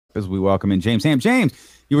as we welcome in James. James,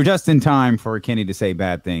 you were just in time for Kenny to say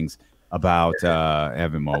bad things about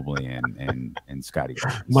Evan Mobley and Scotty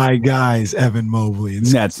Barnes. My guys, Evan Mobley.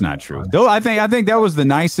 That's not true. Though I think that was the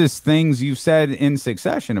nicest things you've said in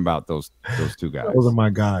succession about those two guys. Those are my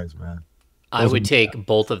guys, man. I would take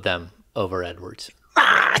both of them over Edwards.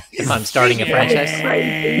 If I'm starting a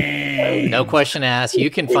franchise, no question asked. You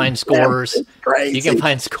can find scores. You can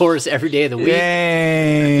find scores every day of the week.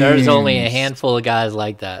 There's only a handful of guys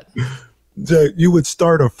like that. You would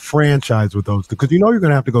start a franchise with those because you know you're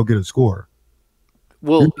going to have to go get a score.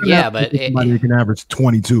 Well, yeah, but somebody can average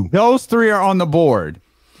 22. Those three are on the board.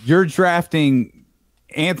 You're drafting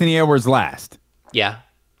Anthony Edwards last. Yeah.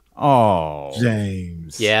 Oh,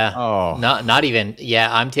 James. Yeah. Oh, not even.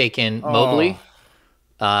 Yeah, I'm taking Mobley.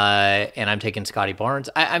 And I'm taking Scotty Barnes.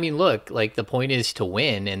 I mean, look, like the point is to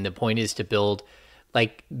win, and the point is to build.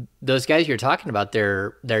 Like those guys you're talking about,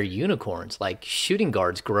 they're unicorns. Like shooting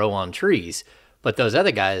guards grow on trees, but those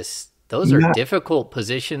other guys, those are difficult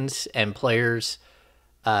positions and players,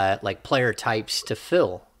 like player types to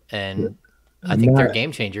fill. And I think they're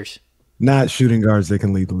game changers. Not shooting guards that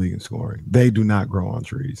can lead the league in scoring. They do not grow on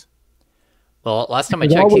trees. Well, last time I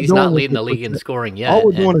checked, he's not leading the league in scoring yet. All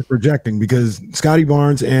we're doing is projecting because Scotty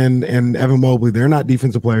Barnes and Evan Mobley, they're not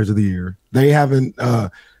defensive players of the year. They haven't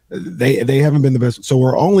they haven't been the best. So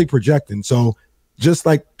we're only projecting. So just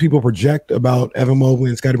like people project about Evan Mobley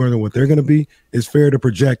and Scotty Barnes and what they're going to be, it's fair to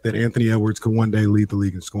project that Anthony Edwards could one day lead the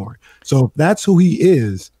league in scoring. So if that's who he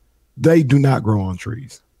is, they do not grow on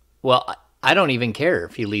trees. Well, I don't even care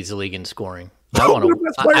if he leads the league in scoring. I want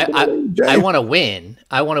to win.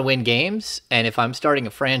 I want to win games. And if I'm starting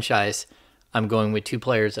a franchise, I'm going with two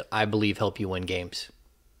players that I believe help you win games.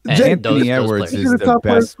 Anthony Edwards is the top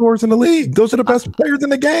best scorers in the league. Those are the best players in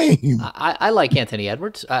the game. I like Anthony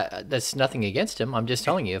Edwards. That's nothing against him. I'm just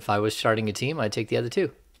telling you, if I was starting a team, I'd take the other two.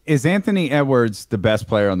 Is Anthony Edwards the best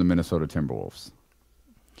player on the Minnesota Timberwolves?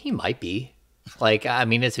 He might be. Like, I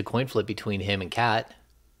mean, it's a coin flip between him and Cat.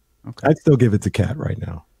 Okay. I'd still give it to Cat right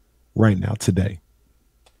now, today.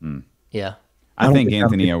 Yeah. I think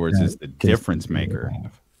Anthony Edwards is the difference maker.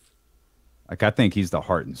 Like, I think he's the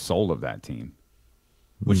heart and soul of that team,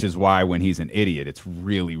 which is why when he's an idiot, it's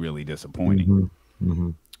really, really disappointing.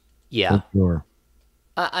 Yeah. Sure.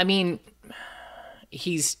 I mean,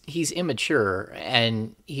 he's immature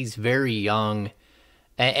and he's very young,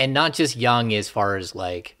 and not just young as far as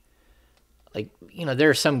like, you know, there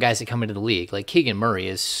are some guys that come into the league, like Keegan Murray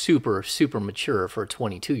is super, super mature for a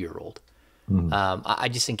 22-year-old. I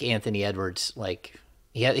just think Anthony Edwards, like,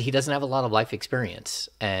 he doesn't have a lot of life experience,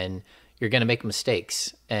 and you're going to make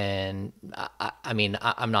mistakes. And I mean,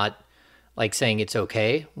 I'm not like saying it's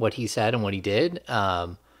okay what he said and what he did.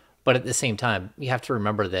 But at the same time, you have to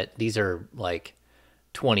remember that these are like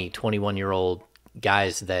 20, 21-year-old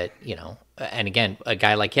guys that, you know, and again, a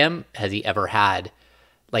guy like him, has he ever had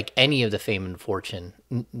like any of the fame and fortune?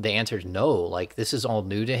 The answer is no. Like, this is all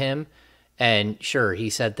new to him. And sure, he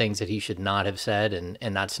said things that he should not have said, and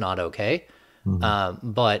that's not okay.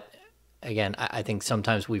 But again, I think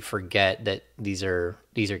sometimes we forget that these are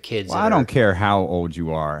kids. Well, I don't care how old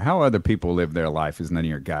you are. How other people live their life is none of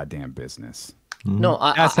your goddamn business. No,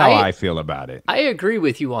 that's how I feel about it. I agree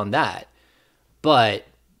with you on that, but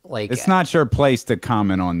like, it's not your place to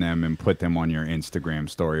comment on them and put them on your Instagram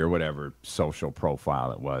story or whatever social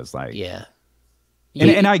profile it was. Like, yeah.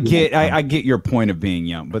 And I get your point of being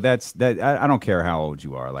young, but I don't care how old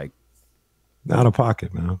you are. Like, out of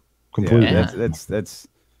pocket, man. Completely. Yeah, that's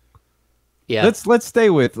yeah. Let's stay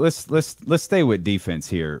with defense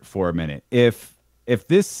here for a minute. If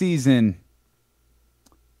this season,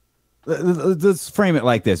 let's frame it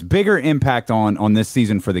like this: bigger impact on this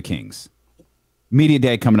season for the Kings. Media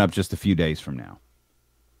day coming up just a few days from now.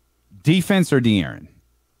 Defense or De'Aaron?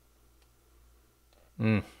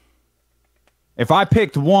 If I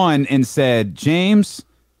picked one and said, James,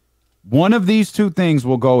 one of these two things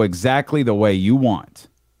will go exactly the way you want,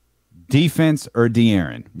 defense or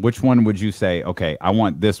De'Aaron, which one would you say, okay, I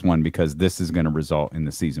want this one because this is going to result in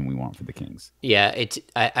the season we want for the Kings? Yeah,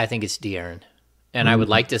 I think it's De'Aaron. And I would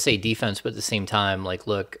like to say defense, but at the same time, like,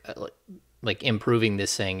 look, like improving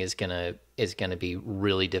this thing is gonna be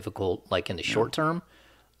really difficult, like in the short term.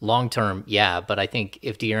 Long term, yeah, but I think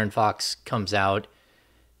if De'Aaron Fox comes out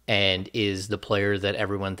and is the player that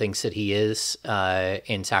everyone thinks that he is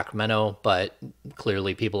in Sacramento, but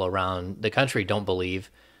clearly people around the country don't believe,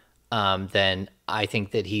 then I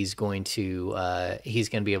think that he's going to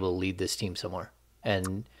be able to lead this team somewhere.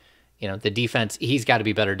 And you know, the defense, he's got to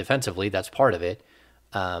be better defensively. That's part of it.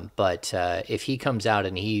 But if he comes out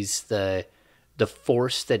and he's the the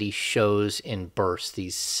force that he shows in bursts,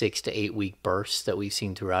 these 6 to 8 week bursts that we've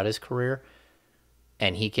seen throughout his career,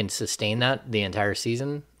 and he can sustain that the entire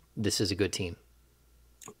season, this is a good team.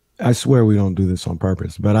 I swear we don't do this on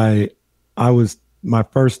purpose, but my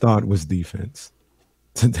first thought was defense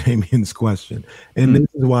to Damien's question. And this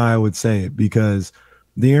is why I would say it, because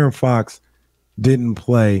De'Aaron Fox didn't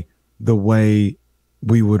play the way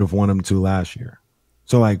we would have wanted him to last year.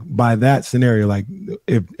 So like by that scenario, like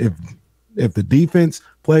if the defense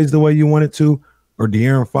plays the way you want it to, or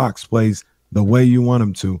De'Aaron Fox plays the way you want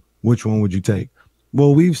him to, which one would you take?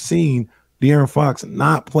 Well, we've seen De'Aaron Fox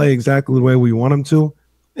not play exactly the way we want him to,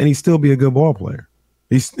 and he still be a good ball player.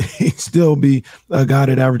 He'd still be a guy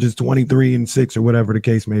that averages 23 and 6 or whatever the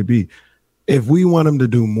case may be. If we want him to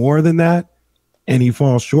do more than that, and he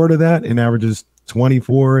falls short of that and averages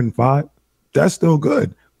 24 and 5, that's still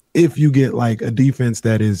good. If you get like a defense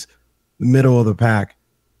that is middle of the pack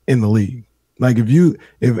in the league. Like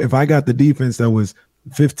if I got the defense that was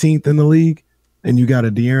 15th in the league and you got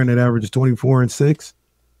a De'Aaron that averages 24 and 6,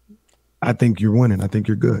 I think you're winning. I think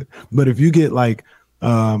you're good. But if you get like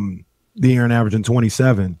De'Aaron averaging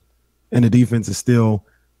 27 and the defense is still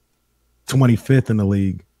 25th in the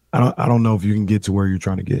league, I don't know if you can get to where you're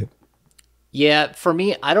trying to get. Yeah, for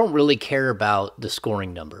me, I don't really care about the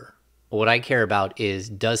scoring number. What I care about is,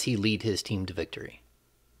 does he lead his team to victory?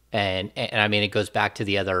 And I mean, it goes back to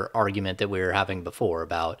the other argument that we were having before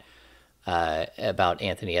about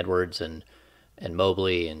Anthony Edwards and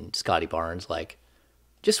Mobley and Scotty Barnes. Like,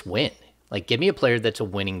 just win. Like, give me a player that's a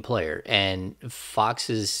winning player. And Fox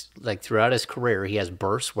is, like, throughout his career, he has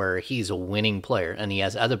bursts where he's a winning player, and he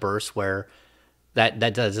has other bursts where that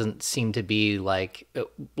doesn't seem to be like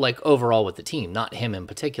overall with the team, not him in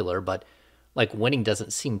particular, but like winning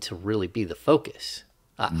doesn't seem to really be the focus.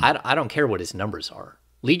 I don't care what his numbers are.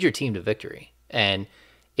 Lead your team to victory. And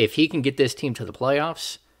if he can get this team to the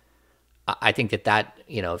playoffs, I think that,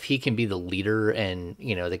 if he can be the leader and,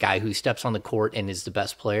 the guy who steps on the court and is the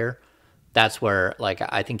best player, that's where, like,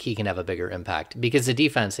 I think he can have a bigger impact. Because the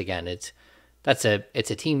defense, again, it's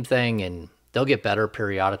a team thing, and they'll get better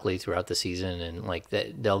periodically throughout the season, and like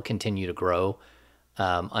they'll continue to grow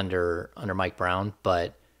under Mike Brown.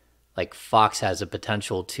 But like, Fox has a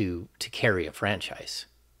potential to carry a franchise,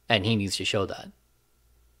 and he needs to show that.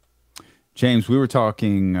 James, we were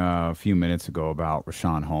talking a few minutes ago about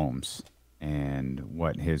Richaun Holmes and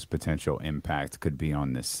what his potential impact could be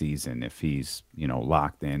on this season if he's,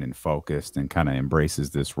 locked in and focused and kind of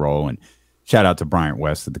embraces this role. And shout out to Bryant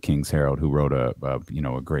West of the King's Herald, who wrote a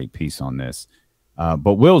great piece on this.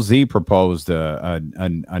 But Will Z proposed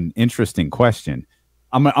an interesting question.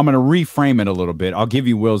 I'm going to reframe it a little bit. I'll give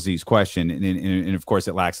you Will Z's question, and of course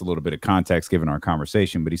it lacks a little bit of context given our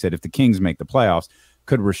conversation. But he said, if the Kings make the playoffs,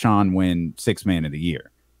 could Richaun win Sixth Man of the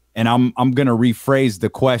Year? And I'm going to rephrase the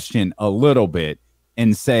question a little bit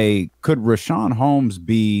and say, could Richaun Holmes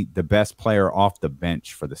be the best player off the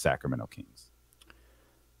bench for the Sacramento Kings?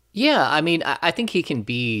 Yeah, I mean, I think he can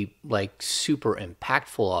be like super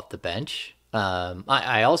impactful off the bench.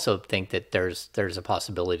 I also think that there's a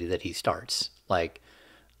possibility that he starts. Like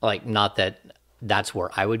not that that's where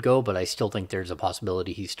I would go, but I still think there's a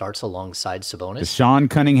possibility he starts alongside Sabonis. The Sean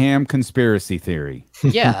Cunningham conspiracy theory.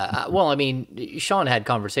 Yeah, well, I mean, Sean had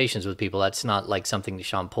conversations with people. That's not like something that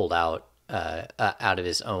Sean pulled out of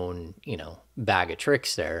his own, bag of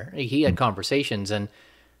tricks there. He had conversations, and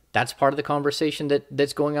that's part of the conversation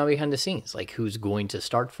that's going on behind the scenes. Like, who's going to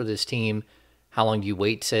start for this team? How long do you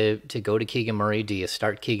wait to go to Keegan Murray? Do you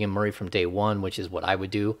start Keegan Murray from day one, which is what I would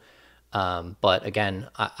do? But again,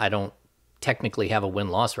 I don't technically have a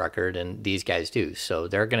win-loss record, and these guys do. So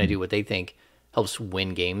they're going to do what they think helps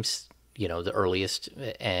win games, the earliest,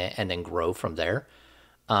 and then grow from there.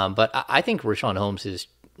 But I think Richaun Holmes is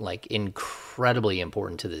like incredibly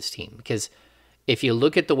important to this team, because if you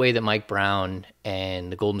look at the way that Mike Brown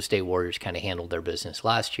and the Golden State Warriors kind of handled their business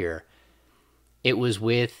last year, it was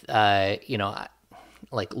with,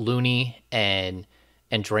 like Looney and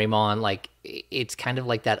Draymond. Like, it's kind of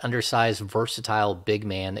like that undersized, versatile big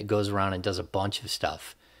man that goes around and does a bunch of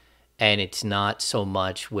stuff. And it's not so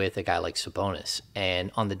much with a guy like Sabonis.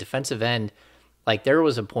 And on the defensive end, like, there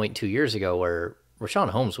was a point 2 years ago where Richaun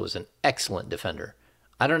Holmes was an excellent defender.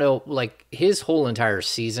 I don't know, like, his whole entire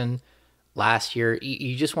season last year,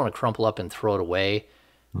 you just want to crumple up and throw it away.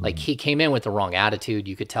 Like, he came in with the wrong attitude.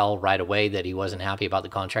 You could tell right away that he wasn't happy about the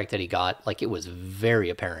contract that he got. Like, it was very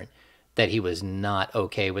apparent that he was not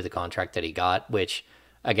okay with the contract that he got, which,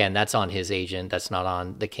 again, that's on his agent. That's not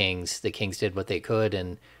on the Kings. The Kings did what they could,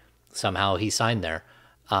 and somehow he signed there.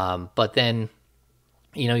 But then,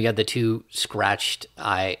 you had the two scratched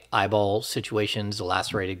eyeball situations, the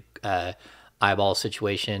lacerated eyeball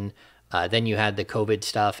situation. Then you had the COVID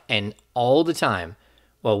stuff, and all the time,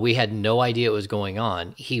 well, we had no idea what was going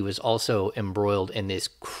on. He was also embroiled in this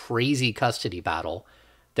crazy custody battle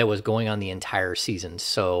that was going on the entire season.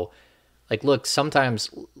 So, like, look, sometimes,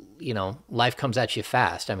 life comes at you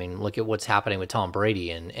fast. I mean, look at what's happening with Tom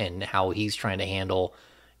Brady and how he's trying to handle,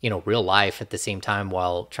 real life at the same time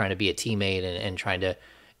while trying to be a teammate and trying to,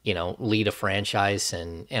 lead a franchise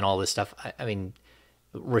and all this stuff. I mean,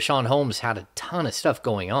 Rashawn Holmes had a ton of stuff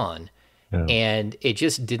going on, and it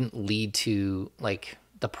just didn't lead to like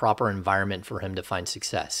the proper environment for him to find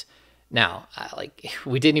success. Now,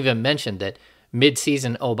 we didn't even mention that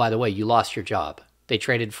mid-season, oh, by the way, you lost your job. They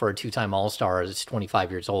traded for a two-time All-Star that's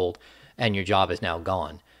 25 years old, and your job is now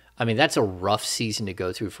gone. I mean, that's a rough season to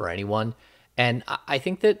go through for anyone. And I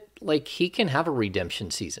think that he can have a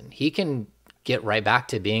redemption season. He can get right back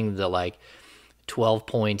to being the 12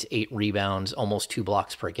 points, 8 rebounds, almost 2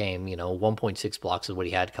 blocks per game. 1.6 blocks is what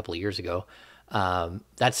he had a couple of years ago.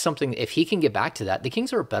 That's something, if he can get back to that, the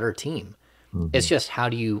Kings are a better team. Mm-hmm. It's just, how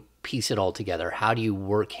do you piece it all together? How do you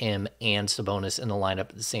work him and Sabonis in the lineup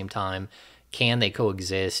at the same time? Can they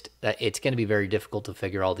coexist? It's going to be very difficult to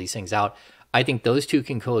figure all these things out. I think those two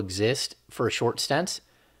can coexist for a short stint.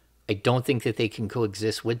 I don't think that they can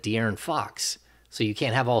coexist with De'Aaron Fox. So you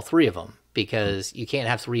can't have all three of them, because you can't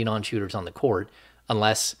have 3 non-shooters on the court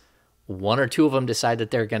unless one or two of them decide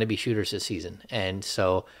that they're going to be shooters this season. And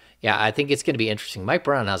so, yeah, I think it's going to be interesting. Mike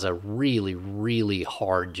Brown has a really, really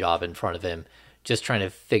hard job in front of him, just trying to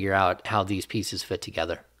figure out how these pieces fit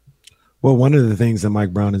together. Well, one of the things that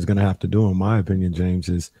Mike Brown is going to have to do, in my opinion, James,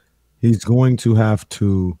 is he's going to have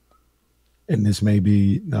to, and this may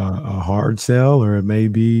be a hard sell or it may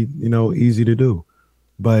be, easy to do,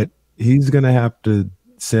 but he's going to have to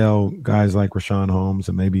sell guys like Rashawn Holmes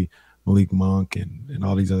and maybe Malik Monk and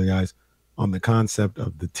all these other guys on the concept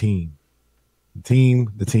of the team. The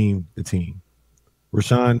team.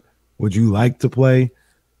 Rashawn, would you like to play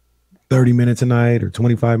 30 minutes a night or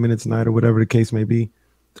 25 minutes a night or whatever the case may be?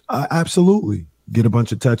 Absolutely. Get a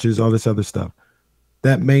bunch of touches, all this other stuff.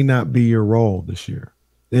 That may not be your role this year.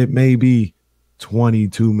 It may be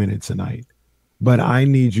 22 minutes a night, but I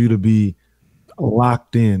need you to be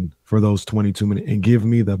locked in for those 22 minutes and give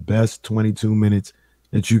me the best 22 minutes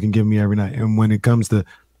that you can give me every night. And when it comes to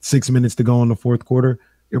 6 minutes to go in the fourth quarter,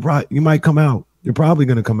 you might come out. You're probably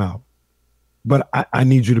going to come out. But I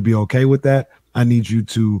need you to be okay with that. I need you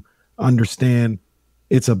to understand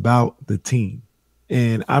it's about the team.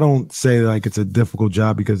 And I don't say it's a difficult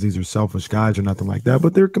job because these are selfish guys or nothing like that,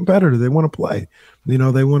 but they're competitive. They want to play. They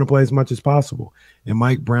want to play as much as possible. And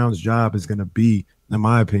Mike Brown's job is going to be, in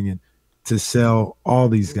my opinion, to sell all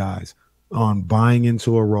these guys on buying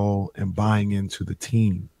into a role and buying into the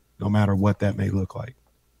team, no matter what that may look like.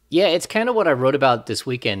 Yeah, it's kind of what I wrote about this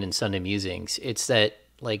weekend in Sunday Musings. It's that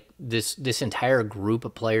this entire group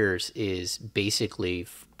of players is basically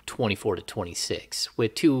 24 to 26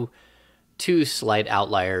 with two slight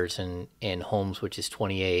outliers in Holmes, which is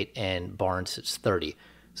 28, and Barnes is 30.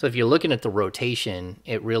 So if you're looking at the rotation,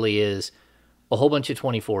 it really is a whole bunch of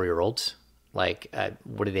 24-year-olds.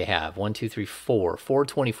 What do they have? 1, 2, 3, 4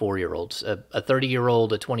 24-year-olds, a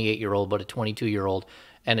 30-year-old, a 28-year-old, but a 22-year-old,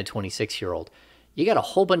 and a 26-year-old. You got a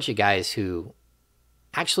whole bunch of guys who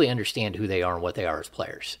actually understand who they are and what they are as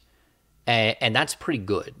players. And that's pretty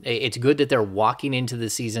good. It's good that they're walking into the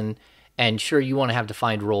season, and sure, you want to have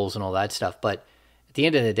defined roles and all that stuff, but at the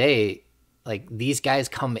end of the day, these guys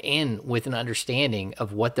come in with an understanding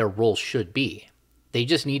of what their role should be. They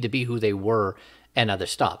just need to be who they were and other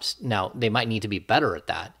stops. Now, they might need to be better at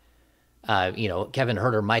that. Kevin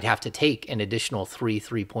Huerter might have to take an additional 3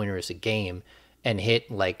 3-pointers a game and hit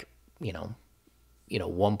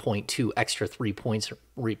 1.2 extra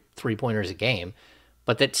 3-pointers a game,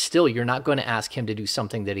 but that still, you're not going to ask him to do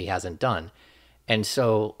something that he hasn't done. And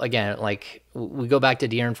so, again, we go back to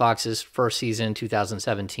De'Aaron Fox's first season,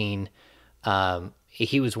 2017.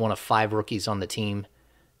 He was one of 5 rookies on the team.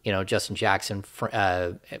 Justin Jackson,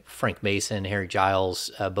 Frank Mason, Harry Giles,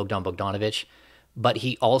 Bogdan Bogdanovic. But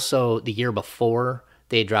he also, the year before,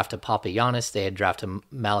 they had drafted Papagiannis, they had drafted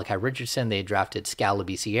Malachi Richardson, they had drafted Skal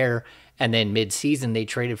Labissiere, and then mid-season they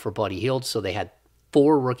traded for Buddy Hield, so they had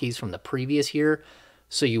 4 rookies from the previous year.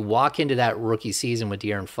 So you walk into that rookie season with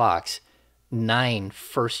De'Aaron Fox, 9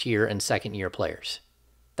 first-year and second-year players.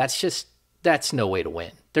 That's no way to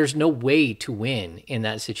win. There's no way to win in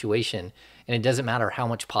that situation, and it doesn't matter how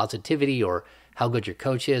much positivity or how good your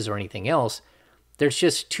coach is or anything else. There's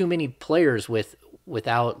just too many players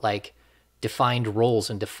without defined roles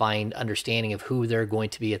and defined understanding of who they're going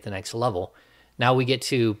to be at the next level. Now we get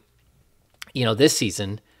to, this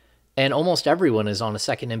season, and almost everyone is on a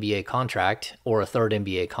second NBA contract or a third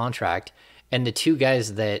NBA contract. And the two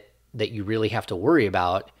guys that you really have to worry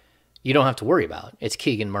about, you don't have to worry about. It's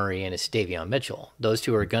Keegan Murray and it's Davion Mitchell. Those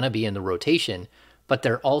two are going to be in the rotation, but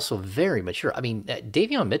they're also very mature. I mean,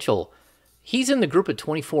 Davion Mitchell, he's in the group of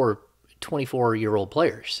 24-year-old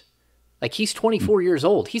players. Like, he's 24 years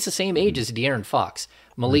old. He's the same age as De'Aaron Fox,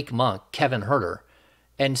 Malik Monk, Kevin Huerter.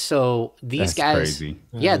 And so these guys, crazy.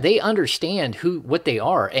 Yeah, they understand what they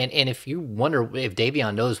are. And if you wonder if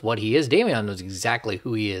Davion knows what he is, Davion knows exactly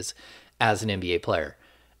who he is as an NBA player.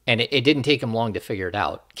 And it didn't take him long to figure it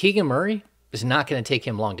out. Keegan Murray is not going to take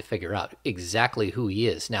him long to figure out exactly who he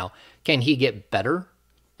is. Now, can he get better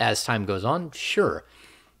as time goes on? Sure.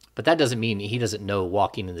 But that doesn't mean he doesn't know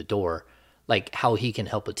walking in the door, like, how he can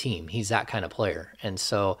help a team. He's that kind of player. And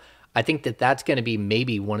so I think that's going to be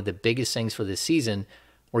maybe one of the biggest things for this season,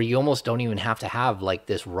 where you almost don't even have to have like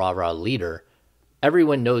this rah-rah leader.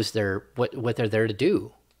 Everyone knows what they're there to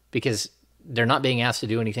do, because they're not being asked to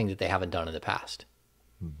do anything that they haven't done in the past.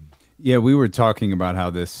 Yeah, we were talking about how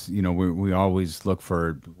this, we always look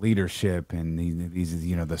for leadership and these,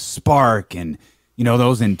 the spark and,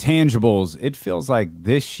 those intangibles. It feels like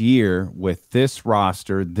this year with this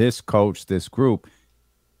roster, this coach, this group,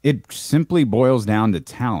 it simply boils down to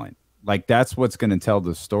talent. Like, that's what's going to tell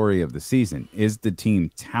the story of the season. Is the team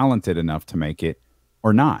talented enough to make it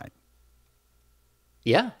or not?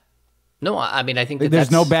 Yeah. No, I mean, I think there's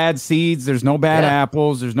no bad seeds. There's no bad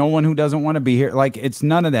apples. There's no one who doesn't want to be here. Like, it's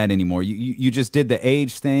none of that anymore. You just did the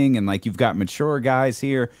age thing, and like, you've got mature guys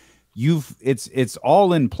here. It's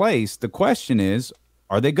all in place. The question is,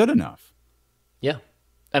 are they good enough? Yeah.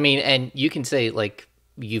 I mean, and you can say, like,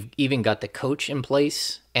 you've even got the coach in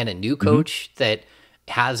place and a new coach that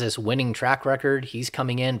has this winning track record. He's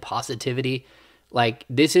coming in, positivity. Like,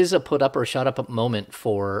 this is a put up or shut up moment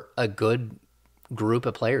for a good group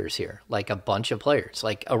of players here, like a bunch of players,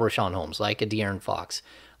 like a Rashawn Holmes, like a De'Aaron Fox,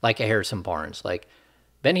 like a Harrison Barnes. Like,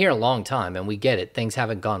 been here a long time, and we get it. Things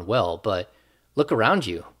haven't gone well, but look around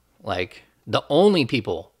you. Like, the only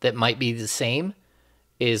people that might be the same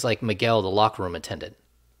is like Miguel, the locker room attendant.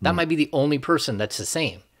 That might be the only person that's the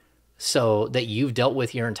same. So that you've dealt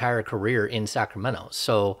with your entire career in Sacramento.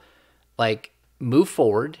 So, like, move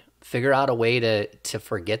forward, figure out a way to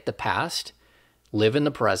forget the past, live in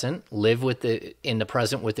the present, live in the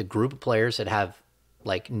present with a group of players that have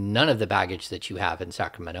like none of the baggage that you have in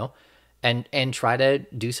Sacramento, and try to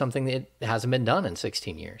do something that hasn't been done in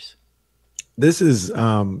 16 years. This is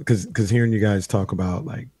because hearing you guys talk about,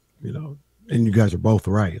 like, and you guys are both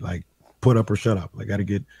right, like, put up or shut up, like, got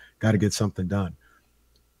to get something done.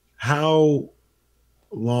 How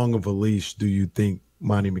long of a leash do you think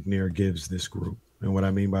Monty McNair gives this group? And what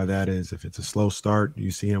I mean by that is, if it's a slow start, do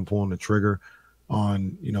you see him pulling the trigger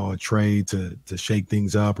on, a trade to shake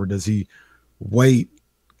things up, or does he wait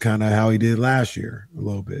kind of how he did last year a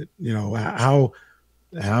little bit?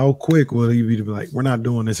 How quick will he be to be like, we're not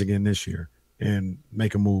doing this again this year, and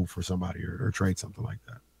make a move for somebody or trade something like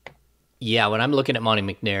that? Yeah, when I'm looking at Monty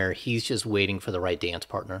McNair, he's just waiting for the right dance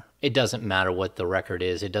partner. It doesn't matter what the record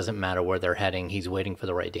is. It doesn't matter where they're heading. He's waiting for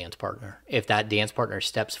the right dance partner. If that dance partner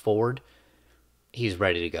steps forward, he's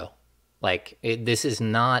ready to go. Like, this is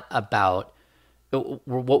not about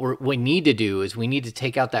what we need to do is we need to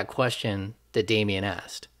take out that question that Damian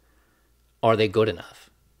asked. Are they good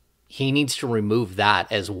enough? He needs to remove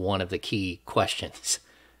that as one of the key questions.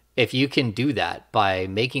 If you can do that by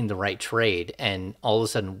making the right trade, and all of a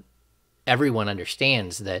sudden everyone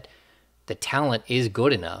understands that the talent is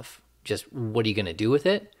good enough, just what are you going to do with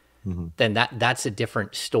it? Then that's a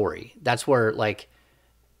different story. That's where, like,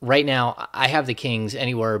 right now I have the Kings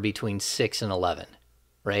anywhere between 6 and 11,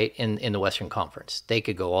 right? In the Western Conference. They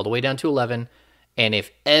could go all the way down to 11, and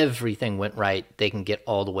if everything went right, they can get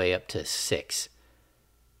all the way up to 6.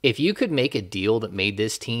 If you could make a deal that made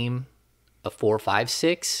this team a 4, 5,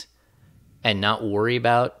 6 and not worry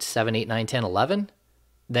about 7, 8, 9, 10, 11,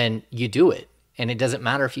 then you do it. And it doesn't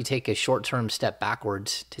matter if you take a short-term step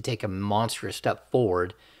backwards to take a monstrous step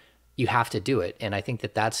forward. You have to do it. And I think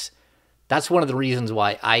that's one of the reasons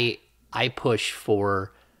why I push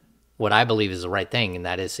for what I believe is the right thing, and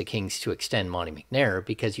that is the Kings to extend Monty McNair,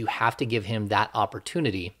 because you have to give him that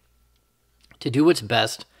opportunity to do what's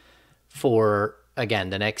best for, again,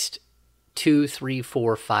 the next 2, 3,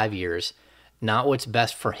 4, 5 years, not what's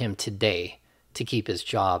best for him today to keep his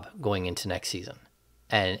job going into next season.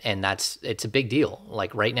 And it's a big deal.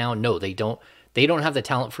 Like, right now, no, they don't have the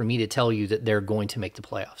talent for me to tell you that they're going to make the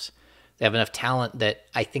playoffs. They have enough talent that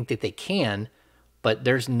I think that they can, but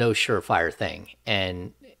there's no surefire thing.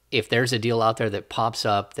 And if there's a deal out there that pops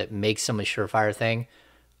up that makes some a surefire thing,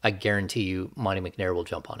 I guarantee you Monty McNair will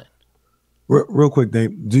jump on it. Real quick,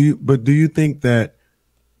 Dave. Do you think that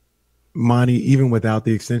Monty, even without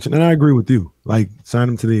the extension, and I agree with you, like sign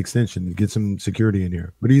him to the extension and get some security in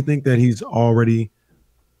here. But do you think that he's already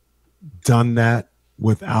done that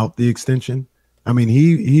without the extension? I mean,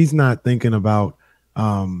 he's not thinking about,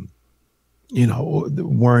 worrying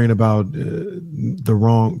about the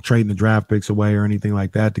wrong trading the draft picks away or anything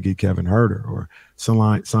like that to get Kevin Huerter or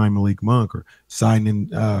sign Malik Monk or trading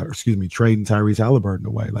Tyrese Halliburton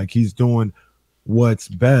away. Like he's doing what's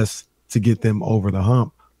best to get them over the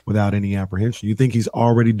hump without any apprehension. You think he's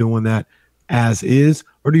already doing that as is,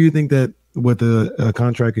 or do you think that with a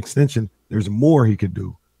contract extension, there's more he could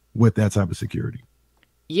do with that type of security?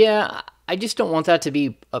 Yeah, I just don't want that to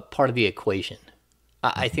be a part of the equation.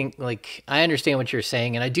 I think, like, I understand what you're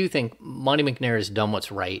saying, and I do think Monty McNair has done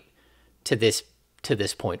what's right to this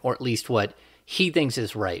point, or at least what he thinks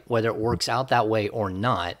is right. Whether it works out that way or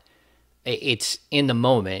not, it's in the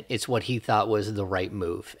moment, it's what he thought was the right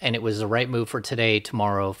move. And it was the right move for today,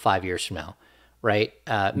 tomorrow, 5 years from now, right?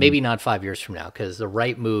 Maybe not 5 years from now, because the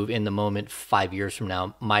right move in the moment 5 years from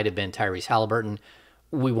now might have been Tyrese Halliburton.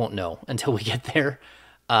 We won't know until we get there.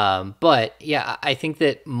 But yeah, I think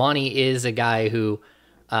that Monty is a guy who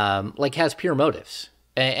has pure motives.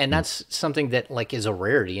 And that's something that like is a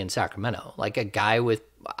rarity in Sacramento. Like a guy with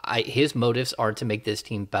his motives are to make this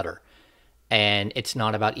team better. And it's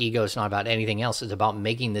not about ego. It's not about anything else. It's about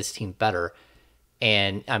making this team better.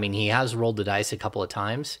 And I mean, he has rolled the dice a couple of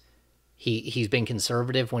times. He's been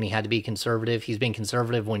conservative when he had to be conservative. He's been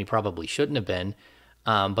conservative when he probably shouldn't have been.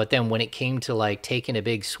 But then when it came to like taking a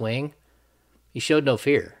big swing, he showed no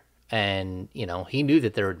fear. And, he knew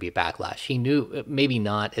that there would be backlash. He knew maybe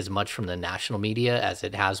not as much from the national media as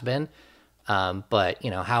it has been. But,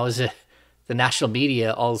 how is it the national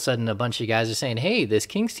media, all of a sudden a bunch of guys are saying, hey, this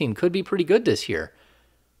Kings team could be pretty good this year.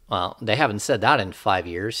 Well, they haven't said that in 5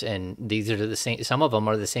 years. And these are the same, some of them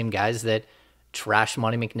are the same guys that trashed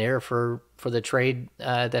Monty McNair for the trade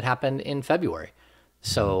that happened in February.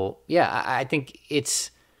 So, yeah, I think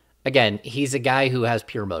it's, again, he's a guy who has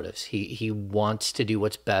pure motives. He wants to do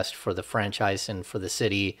what's best for the franchise and for the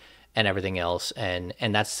city and everything else. And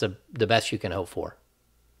that's the best you can hope for.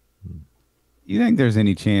 You think there's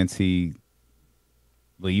any chance he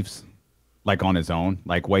leaves, like on his own,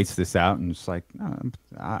 like waits this out and just like, no,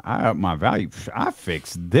 I up my value. I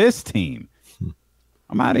fixed this team.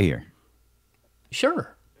 I'm out of here.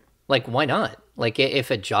 Sure. Like, why not? Like,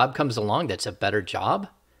 if a job comes along that's a better job,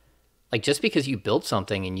 like just because you built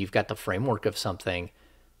something and you've got the framework of something,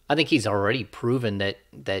 I think he's already proven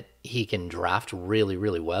that he can draft really,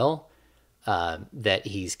 really well. That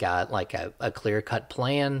he's got like a clear-cut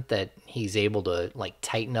plan, that he's able to like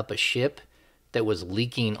tighten up a ship that was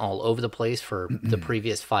leaking all over the place for the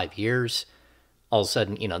previous 5 years. All of a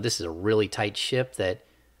sudden, this is a really tight ship that,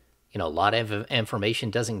 a lot of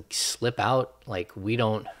information doesn't slip out. Like we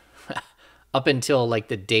don't, up until like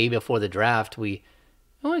the day before the draft, we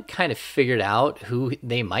kind of figured out who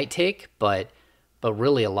they might take, but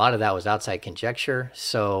really a lot of that was outside conjecture.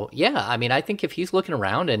 So yeah, I mean, I think if he's looking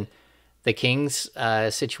around and the Kings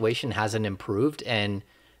situation hasn't improved and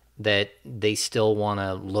that they still want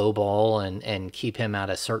to lowball and keep him at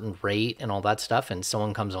a certain rate and all that stuff, and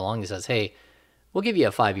someone comes along and says, hey, we'll give you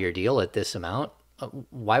a 5-year deal at this amount,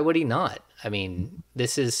 why would he not? I mean,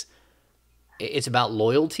 it's about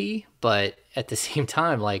loyalty, but at the same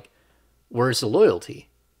time, like, where's the loyalty?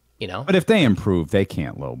 But if they improve, they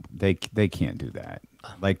can't they can't do that.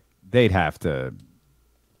 Like they couldn't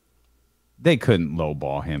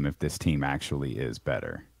lowball him if this team actually is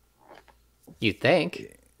better. You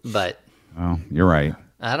think, but well, you're right.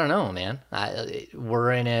 I don't know, man.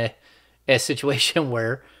 We're in a situation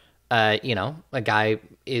where a guy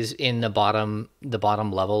is in the bottom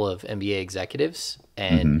level of NBA executives,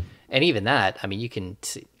 and even that, I mean, you can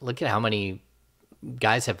look at how many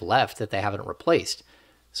guys have left that they haven't replaced.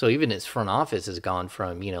 So even his front office has gone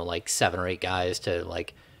from, like 7 or 8 guys to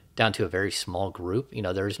like down to a very small group.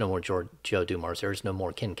 There is no more Joe Dumars. There is no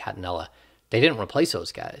more Ken Catanella. They didn't replace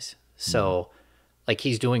those guys. So like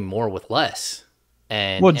he's doing more with less.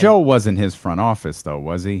 And Joe wasn't his front office though,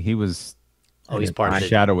 was he? He was he's part of the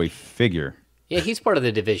shadowy figure. Yeah, he's part of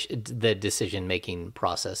the decision-making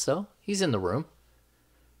process though. He's in the room.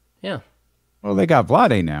 Yeah. Well, they got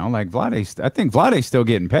Vlade now. Like I think Vlade's still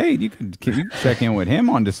getting paid. You can check in with him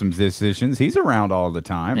on some decisions. He's around all the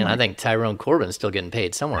time. And I think Tyrone Corbin's still getting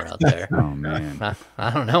paid somewhere out there. Oh man,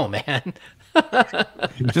 I don't know, man.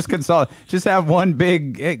 Just consult. Just have one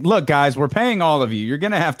big hey, look, guys. We're paying all of you. You're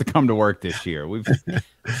gonna have to come to work this year.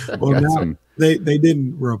 They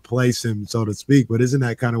didn't replace him, so to speak. But isn't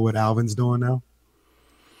that kind of what Alvin's doing now?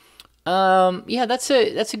 Yeah, that's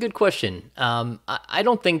a good question. I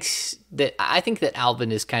don't think that I think that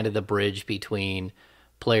Alvin is kind of the bridge between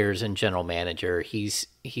players and general manager. He's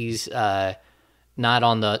not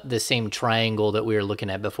on the same triangle that we were looking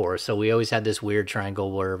at before. So we always had this weird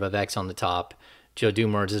triangle where Vivek's on the top, Joe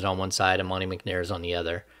Dumars is on one side, and Monty McNair is on the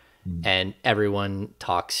other, and everyone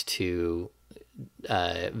talks to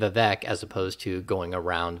Vivek as opposed to going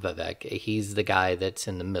around Vivek. He's the guy that's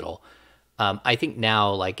in the middle. I think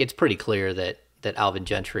now, like, it's pretty clear that Alvin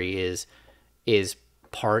Gentry is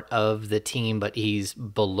part of the team, but he's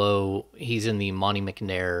below. He's in the Monty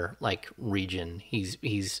McNair like region.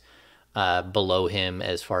 He's below him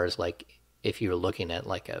as far as like if you're looking at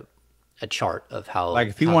like a chart of how Like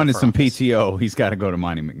if he how the wanted front some office. PTO, he's got to go to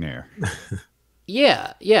Monty McNair.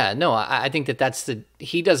 Yeah, no, I think that's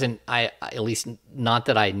he doesn't, at least not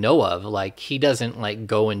that I know of, like, he doesn't, like,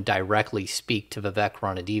 go and directly speak to Vivek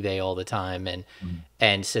Ranadive all the time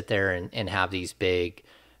and sit there and have these big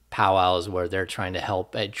powwows where they're trying to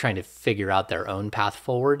help, trying to figure out their own path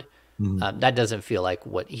forward. That doesn't feel like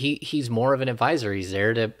what he's more of an advisor. He's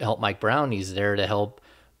there to help Mike Brown. He's there to help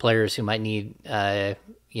players who might need,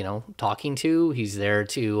 talking to. He's there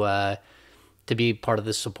to be part of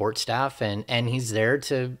the support staff, and he's there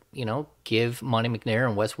to give Monty McNair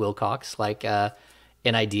and Wes Wilcox like an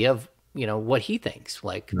idea of what he thinks.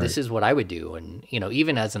 Like this is what I would do, and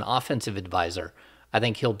even as an offensive advisor, I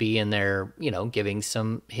think he'll be in there giving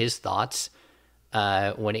some his thoughts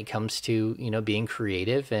when it comes to being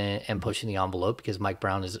creative and pushing the envelope, because Mike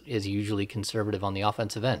Brown is usually conservative on the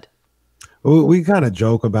offensive end. We kind of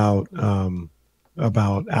joke about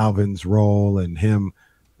Alvin's role and him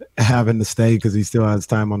having to stay because he still has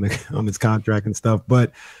time on his contract and stuff.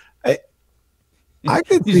 But I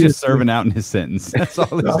could He's see just serving out in his sentence. That's all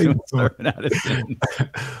he's doing, serving out his sentence.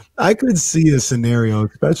 I could see a scenario,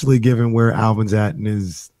 especially given where Alvin's at in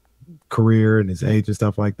his career and his age and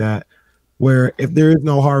stuff like that, where if there is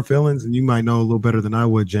no hard feelings, and you might know a little better than I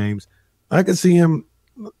would, James, I could see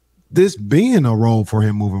this being a role for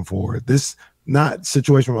him moving forward. This not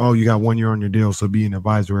situation where, oh, you got 1 year on your deal, so be an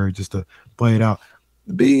advisory just to play it out.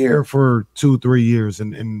 Be here for 2-3 years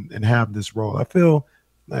and have this role. I feel,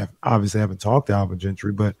 I obviously haven't talked to Alvin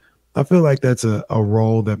Gentry, but I feel like that's a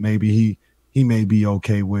role that maybe he may be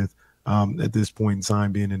okay with at this point in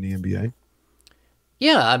time being in the NBA.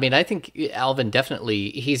 Yeah, I mean, I think Alvin definitely,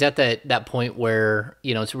 he's at that point where,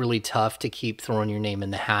 it's really tough to keep throwing your name in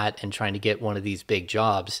the hat and trying to get one of these big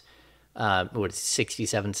jobs. What is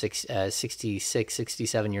 66,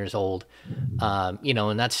 67 years old,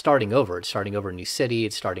 and that's starting over. It's starting over a new city.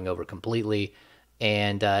 It's starting over completely.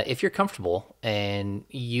 And if you're comfortable and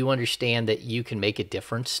you understand that you can make a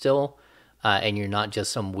difference still, and you're not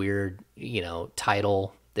just some weird,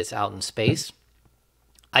 title that's out in space,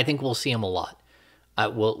 I think we'll see him a lot.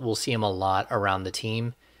 We'll see him a lot around the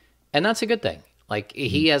team, and that's a good thing. Like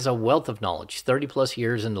he has a wealth of knowledge, 30 plus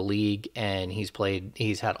years in the league, and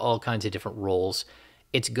he's had all kinds of different roles.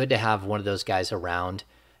 It's good to have one of those guys around.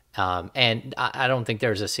 And I don't think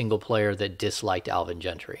there's a single player that disliked Alvin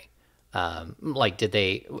Gentry. Like, did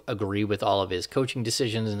they agree with all of his coaching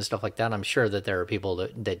decisions and stuff like that? I'm sure that there are people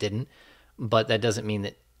that didn't, but that doesn't mean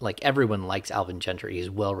that like everyone likes Alvin Gentry. He's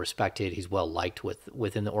well respected. He's well liked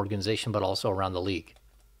within the organization, but also around the league.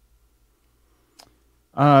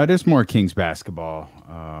 There's more Kings basketball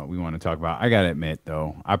we want to talk about. I got to admit,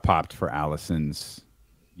 though, I popped for Allison's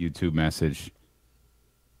YouTube message.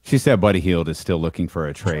 She said Buddy Hield is still looking for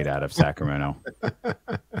a trade out of Sacramento.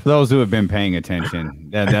 For those who have been paying attention,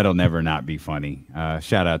 that'll never not be funny.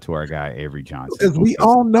 Shout out to our guy, Avery Johnson. Because we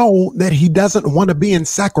all know that he doesn't want to be in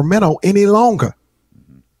Sacramento any longer.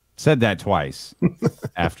 Said that twice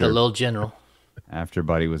after The little general. After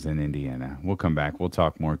Buddy was in Indiana. We'll come back. We'll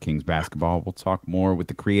talk more Kings basketball. We'll talk more with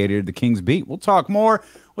the creator of the Kings Beat. We'll talk more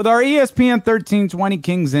with our ESPN 1320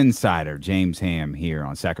 Kings insider, James Ham, here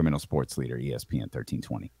on Sacramento Sports Leader, ESPN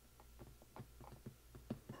 1320.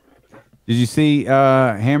 Did you see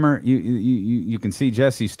Hammer? You can see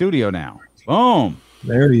Jesse's studio now. Boom.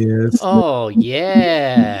 There he is. Oh,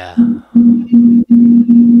 yeah.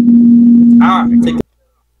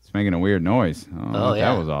 It's making a weird noise. I don't know what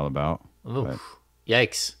yeah. that was all about. Oof.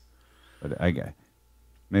 Yikes. But maybe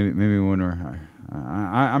when we're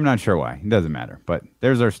I'm not sure why. It doesn't matter. But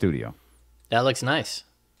there's our studio. That looks nice.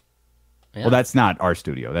 Yeah. Well, that's not our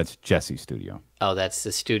studio. That's Jesse's studio. Oh, that's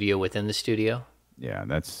the studio within the studio? Yeah,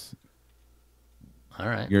 that's all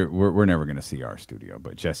right. We're never gonna see our studio,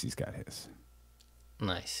 but Jesse's got his.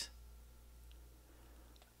 Nice.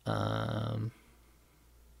 I'll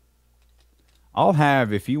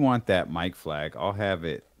have, if you want that mic flag, I'll have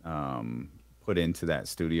it put into that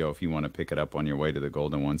studio if you want to pick it up on your way to the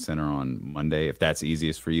Golden One Center on Monday, if that's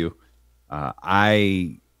easiest for you.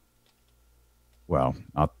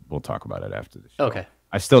 We'll talk about it after the show. Okay.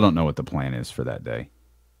 I still don't know what the plan is for that day.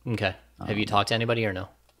 Okay. Have you talked to anybody or no?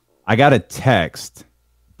 I got a text,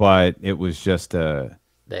 but it was just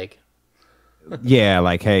Vague. yeah,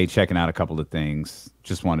 like, hey, checking out a couple of things.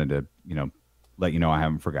 Just wanted to, let you know I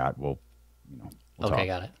haven't forgot. We'll Okay,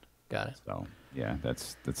 talk. got it. So yeah,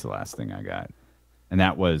 that's the last thing I got, and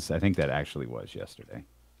I think that actually was yesterday.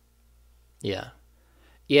 Yeah.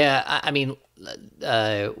 Yeah, I mean,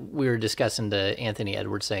 we were discussing to Anthony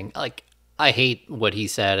Edwards saying, like, I hate what he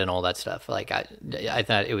said and all that stuff. Like, I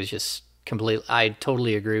thought it was just complete. I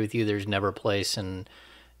totally agree with you. There's never a place, and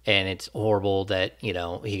it's horrible that, he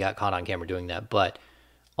got caught on camera doing that. But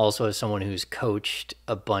also as someone who's coached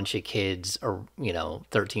a bunch of kids or,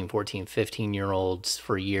 13, 14, 15-year-olds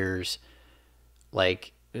for years,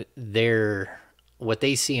 like, what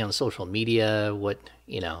they see on social media,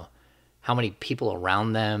 how many people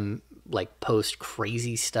around them like post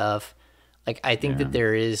crazy stuff. Like, I think that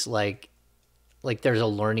there is like there's a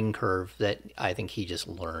learning curve that I think he just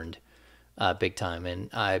learned big time.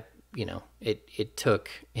 And it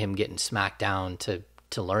took him getting smacked down to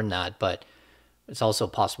learn that, but it's also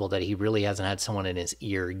possible that he really hasn't had someone in his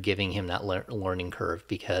ear giving him that learning curve,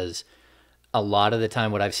 because a lot of the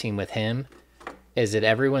time what I've seen with him is that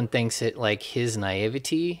everyone thinks it like his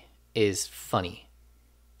naivety is funny.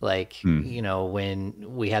 Like,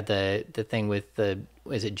 when we had the thing with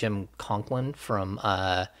is it Jim Conklin from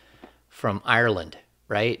Ireland,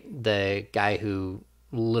 right? The guy who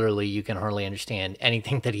literally you can hardly understand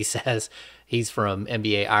anything that he says. He's from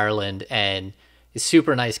NBA Ireland and he's a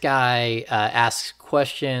super nice guy, asks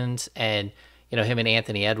questions, and, him and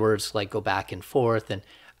Anthony Edwards like go back and forth. And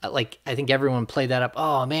I think everyone played that up.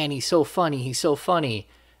 Oh man, he's so funny.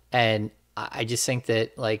 And I just think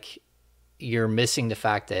that like, you're missing the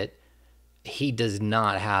fact that he does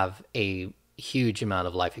not have a huge amount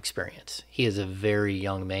of life experience. He is a very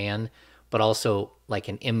young man, but also like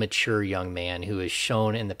an immature young man who has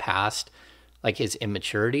shown in the past like his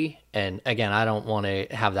immaturity. And again, I don't want to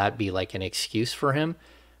have that be like an excuse for him,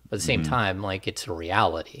 but at the same time, like, it's a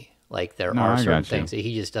reality. Like, there are certain things that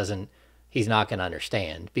he just he's not going to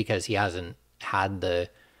understand because he hasn't had the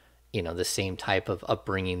same type of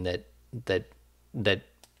upbringing that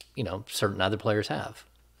certain other players have.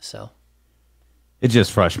 So it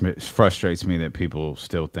just frustrates me that people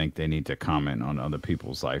still think they need to comment on other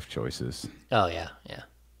people's life choices. Oh yeah.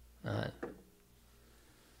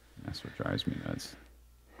 That's what drives me nuts.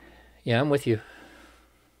 Yeah, I'm with you.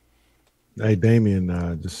 Hey,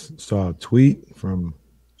 Damien, just saw a tweet from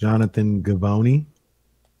Jonathan Gavoni.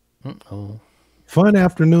 Oh. Fun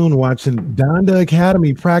afternoon watching Donda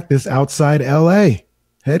Academy practice outside L.A.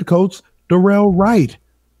 Head coach Darrell Wright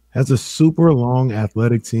has a super long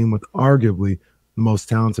athletic team with arguably the most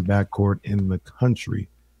talented backcourt in the country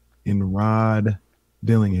in Rod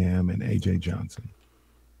Dillingham and A.J. Johnson.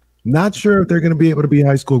 Not sure if they're going to be able to be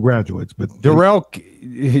high school graduates, but Darrell,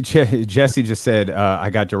 Jesse just said, I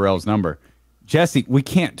got Darrell's number. Jesse, we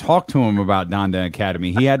can't talk to him about Donda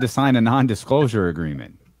Academy. He had to sign a non-disclosure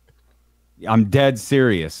agreement. I'm dead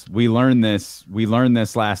serious. We learned this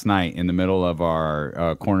last night in the middle of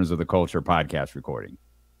our Corners of the Culture podcast recording.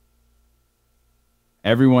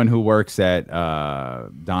 Everyone who works at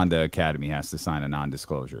Donda Academy has to sign a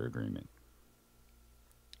non-disclosure agreement.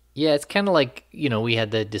 Yeah, it's kind of like, we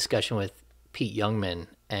had the discussion with Pete Youngman,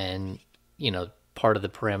 and, part of the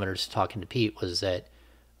parameters talking to Pete was that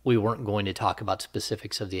we weren't going to talk about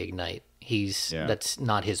specifics of the Ignite. That's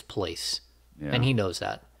not his place, and he knows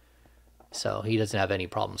that. So he doesn't have any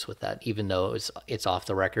problems with that, even though it's off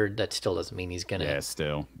the record. That still doesn't mean he's gonna.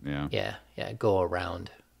 Go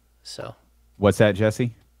around. So. What's that,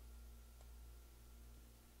 Jesse?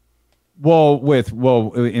 Well,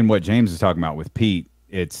 in what James is talking about with Pete,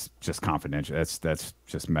 it's just confidential. That's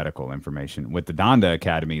just medical information. With the Donda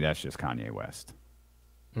Academy, that's just Kanye West.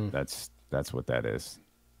 That's what that is.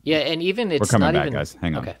 Yeah, and even it's we're coming not back, even, guys.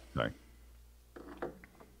 Hang on. Okay. Sorry.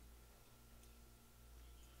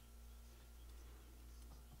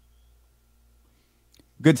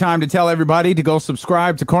 Good time to tell everybody to go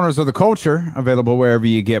subscribe to Corners of the Culture, available wherever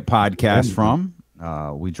you get podcasts from.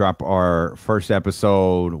 We drop our first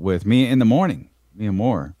episode with me and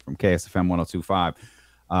Moore from KSFM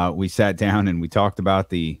 102.5. We sat down and we talked about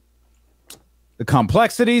the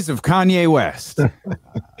complexities of Kanye West.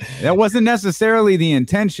 That wasn't necessarily the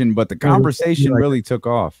intention, but the conversation really took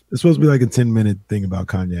off. It's supposed to be like a 10-minute thing about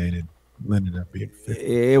Kanye, and ended up being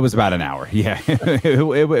 50. It was about an hour. Yeah,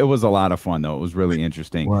 it was a lot of fun though. It was really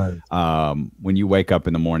interesting. When you wake up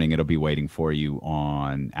in the morning, it'll be waiting for you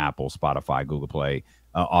on Apple, Spotify, Google Play,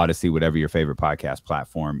 Odyssey, whatever your favorite podcast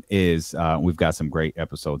platform is. We've got some great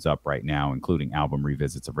episodes up right now, including album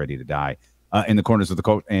revisits of Ready to Die, in the corners of the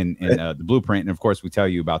coat and the blueprint, and of course we tell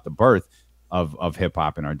you about the birth of hip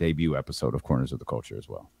hop in our debut episode of Corners of the Culture as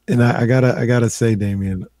well. And I gotta say,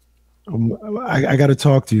 Damien, I gotta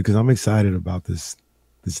talk to you because I'm excited about this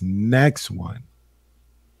next one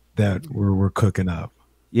that we're cooking up.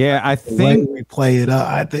 Yeah, I think we play it up.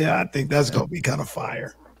 I think that's gonna be kind of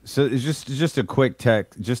fire. So it's just a quick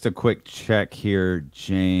check here,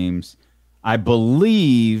 James. I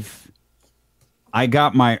believe I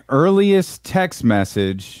got my earliest text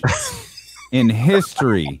message in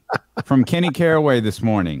history from Kenny Caraway this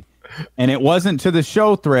morning. And it wasn't to the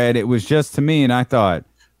show thread. It was just to me. And I thought,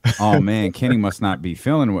 oh, man, Kenny must not be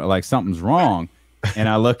feeling like something's wrong. And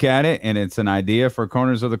I look at it, and it's an idea for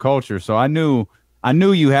Corners of the Culture. So I knew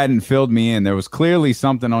you hadn't filled me in. There was clearly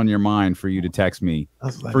something on your mind for you to text me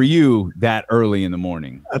for you that early in the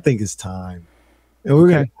morning. I think it's time. And we're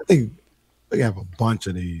gonna. I think we have a bunch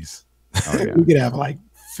of these. Oh, yeah. We could have like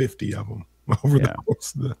 50 of them over the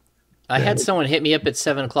course of the. I had someone hit me up at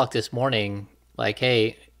 7:00 this morning, like,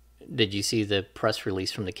 "Hey, did you see the press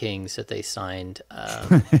release from the Kings that they signed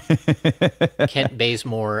Kent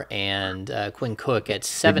Bazemore and Quinn Cook at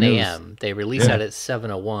 7 a.m.? They released that at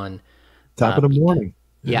 7:01. Top of the morning.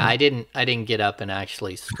 Yeah, I didn't get up and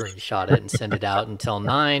actually screenshot it and send it out until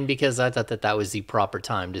 9 because I thought that was the proper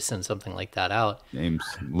time to send something like that out. James,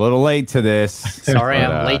 a little late to this. Sorry,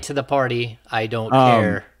 I'm late to the party. I don't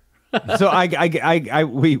care. So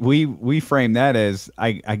we frame that as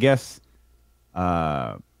I guess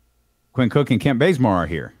Quinn Cook and Kent Bazemore are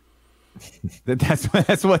here. That's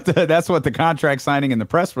what the contract signing and the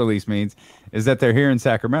press release means, is that they're here in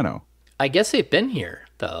Sacramento. I guess they've been here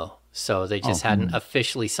though, so they just hadn't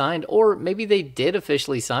officially signed, or maybe they did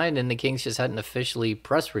officially sign and the Kings just hadn't officially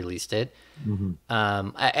press released it.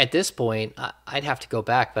 At this point, I'd have to go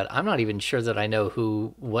back, but I'm not even sure that I know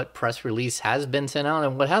what press release has been sent out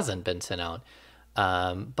and what hasn't been sent out.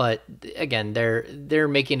 But again, they're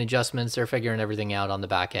making adjustments, they're figuring everything out on the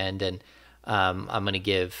back end, and I'm going to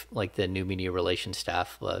give like the new media relations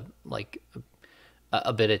staff like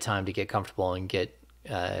a bit of time to get comfortable and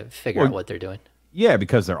figure out what they're doing. Yeah,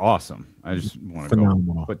 because they're awesome. I just want to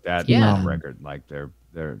go put that on record. Like they're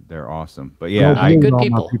awesome. But yeah, good all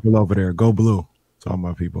people. My people over there. Go blue. It's all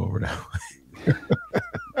my people over there.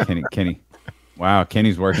 Kenny. Wow,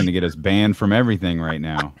 Kenny's working to get us banned from everything right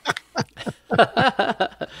now.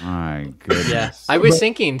 My goodness. Yeah, I was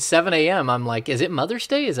thinking 7 a.m. I'm like, is it Mother's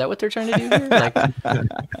Day? Is that what they're trying to do here? Like,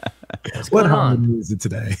 what's going on? Is it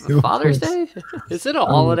today? Father's Day? Is it a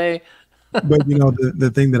holiday? But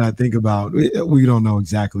the thing that I think about, we don't know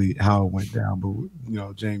exactly how it went down, but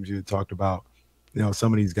James, you had talked about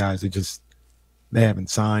some of these guys, they haven't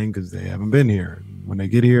signed because they haven't been here. When they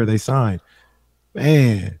get here, they sign.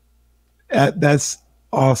 Man, that's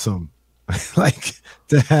awesome. Like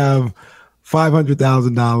to have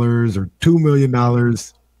 $500,000 or $2 million.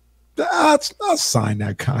 I'll sign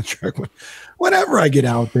that contract whenever I get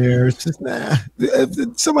out there. It's just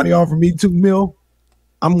if somebody offered me $2 million,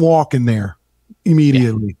 I'm walking there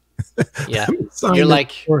immediately. Yeah. You're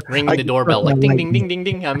like ringing the doorbell, like ding, ding, ding, ding,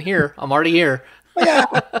 ding. I'm here. I'm already here. Yeah.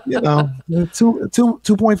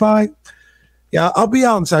 2.5. Yeah. I'll be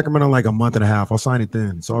out in Sacramento in like a month and a half. I'll sign it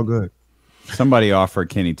then. It's all good. Somebody offered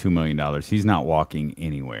Kenny $2 million. He's not walking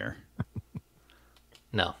anywhere.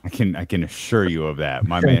 No. I can assure you of that.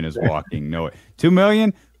 My man is walking nowhere. $2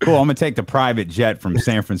 million? Cool. I'm going to take the private jet from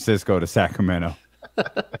San Francisco to Sacramento.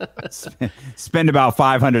 Spend about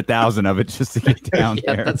 500,000 of it just to get down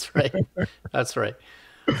there. Yeah, that's right.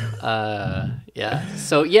 Yeah.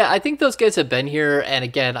 So yeah, I think those guys have been here, and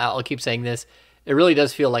again, I'll keep saying this. It really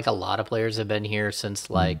does feel like a lot of players have been here since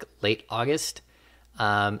like late August.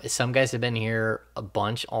 Some guys have been here a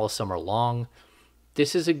bunch all summer long.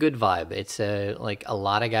 This is a good vibe. It's like a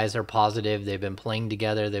lot of guys are positive. They've been playing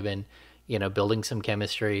together. They've been, building some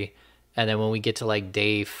chemistry. And then when we get to like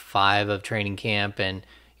day 5 of training camp and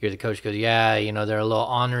the coach goes, yeah, they're a little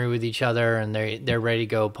ornery with each other and they're ready to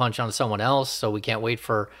go punch on someone else. So we can't wait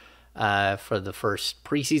for the first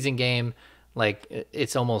preseason game. Like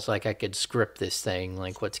it's almost like I could script this thing,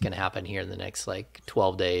 like what's going to happen here in the next like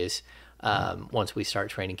 12 days once we start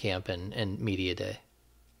training camp and media day.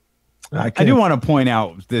 I do want to point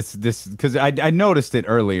out this because I noticed it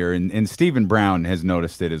earlier, and Stephen Brown has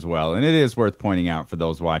noticed it as well. And it is worth pointing out for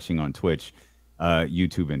those watching on Twitch,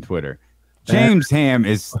 YouTube, and Twitter. James Ham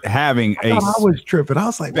is having I was tripping. I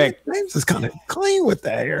was like, man, James is kind of clean with the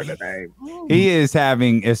hair today. He is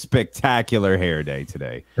having a spectacular hair day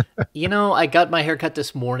today. I got my haircut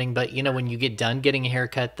this morning, but when you get done getting a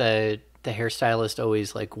haircut, the hairstylist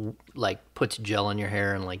always like puts gel in your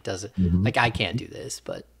hair and like does it. Like I can't do this,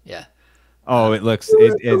 but yeah. Oh, it looks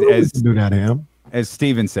as do that, Ham. As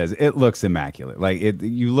Steven says, it looks immaculate. Like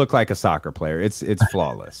you look like a soccer player. It's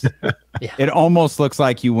flawless. Yeah. It almost looks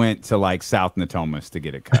like you went to like South Natomas to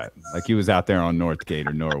get it cut. Like he was out there on Northgate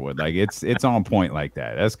or Norwood. Like it's on point like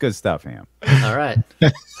that. That's good stuff, Ham. All right.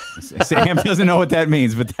 Sam doesn't know what that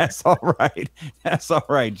means, but that's all right. That's all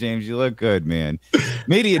right, James. You look good, man.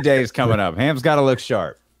 Media day is coming up. Ham's got to look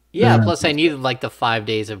sharp. Yeah. Plus, I needed like the 5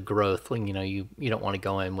 days of growth. When you don't want to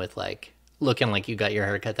go in with like looking like you got your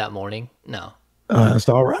haircut that morning. No. That's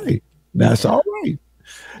all right. That's all right.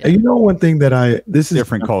 Yeah. And one thing that this is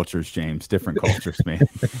different cultures, James. Different cultures, man.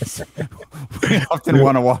 We often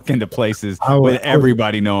want to walk into places with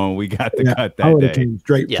everybody knowing we got the cut that day. Came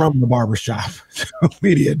straight from the barbershop.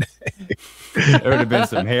 Media day. There would have been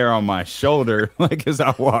some hair on my shoulder, like as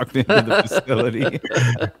I walked into the facility.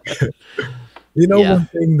 One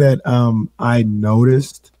thing that I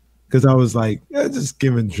noticed, because I was like, just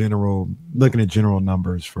looking at general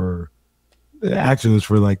numbers for. Actually, it was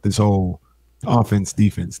for like this whole offense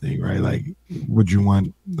defense thing, right? Like, would you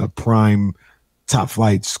want a prime top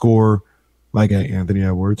flight scorer like Anthony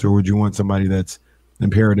Edwards, or would you want somebody that's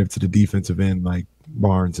imperative to the defensive end like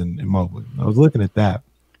Barnes and Mobley? I was looking at that,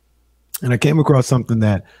 and I came across something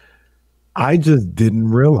that I just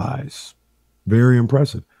didn't realize. Very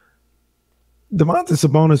impressive. Domantas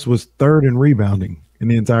Sabonis was third in rebounding in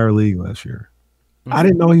the entire league last year. I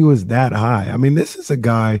didn't know he was that high. I mean, this is a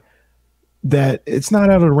guy that it's not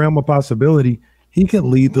out of the realm of possibility he can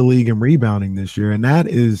lead the league in rebounding this year. And that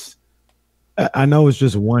is, I know it's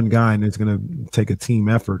just one guy and it's going to take a team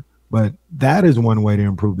effort, but that is one way to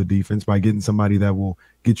improve the defense, by getting somebody that will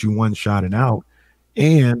get you one shot and out.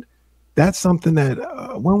 And that's something that,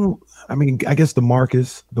 I guess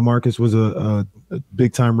DeMarcus was a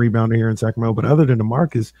big time rebounder here in Sacramento, but other than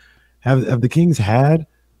DeMarcus, have the Kings had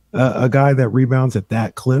a guy that rebounds at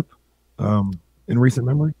that clip in recent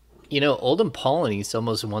memory? Olden Polynice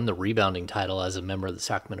almost won the rebounding title as a member of the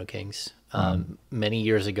Sacramento Kings. Many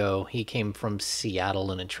years ago, he came from Seattle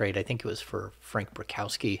in a trade. I think it was for Frank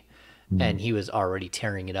Brakowski, and he was already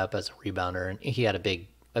tearing it up as a rebounder, and he had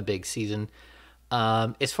a big season.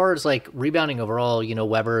 As far as like rebounding overall,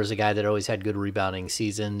 Weber is a guy that always had good rebounding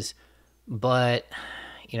seasons, but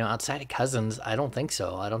outside of Cousins, I don't think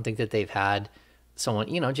so. I don't think that they've had someone,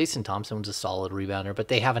 Jason Thompson was a solid rebounder, but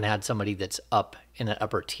they haven't had somebody that's up in an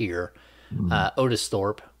upper tier. Otis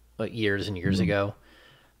Thorpe years and years ago.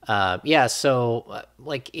 So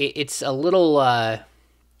like it's a little,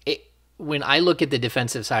 when I look at the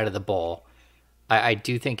defensive side of the ball, I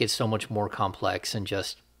do think it's so much more complex than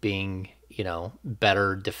just being,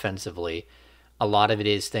 better defensively. A lot of it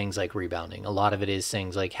is things like rebounding. A lot of it is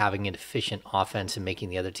things like having an efficient offense and making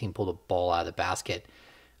the other team pull the ball out of the basket.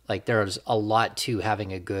 Like there's a lot to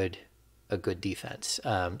having a good defense,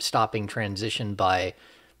 stopping transition by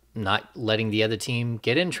not letting the other team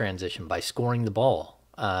get in transition, by scoring the ball.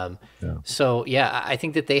 So I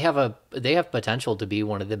think that they have potential to be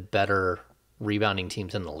one of the better rebounding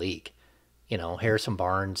teams in the league. Harrison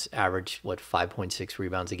Barnes averaged 5.6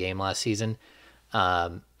 rebounds a game last season,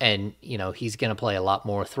 and he's going to play a lot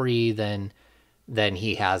more three than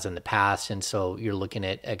he has in the past. And so you're looking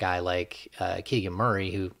at a guy like Keegan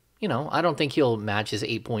Murray, who, I don't think he'll match his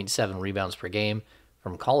 8.7 rebounds per game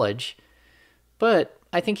from college, but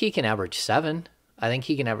I think he can average 7. I think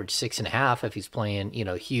he can average 6.5 if he's playing,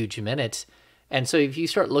 huge minutes. And so if you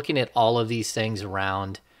start looking at all of these things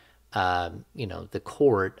around, the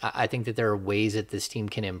court, I think that there are ways that this team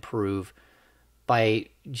can improve by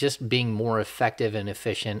just being more effective and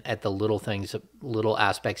efficient at the little things, little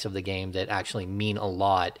aspects of the game that actually mean a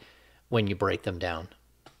lot when you break them down.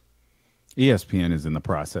 ESPN is in the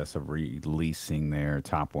process of releasing their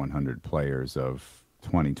top 100 players of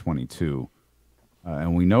 2022.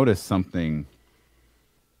 And we noticed something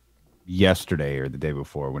yesterday or the day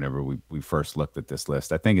before, whenever we first looked at this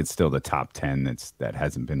list. I think it's still the top 10 that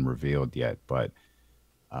hasn't been revealed yet. But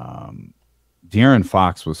De'Aaron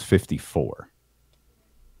Fox was 54.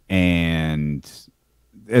 And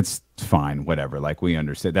it's fine, whatever. Like, we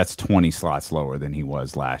understand that's 20 slots lower than he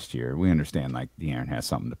was last year. We understand, like, De'Aaron has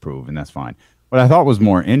something to prove, and that's fine. What I thought was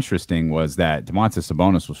more interesting was that Domantas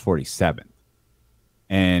Sabonis was 47th.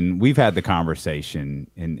 And we've had the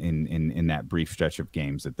conversation in that brief stretch of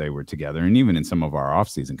games that they were together, and even in some of our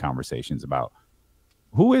offseason conversations about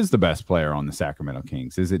who is the best player on the Sacramento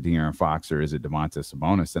Kings? Is it De'Aaron Fox or is it Domantas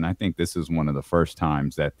Sabonis? And I think this is one of the first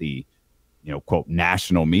times that the, quote,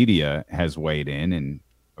 national media has weighed in, and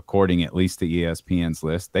according at least to ESPN's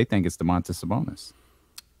list, they think it's Domantas Sabonis.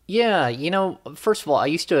 Yeah, first of all, I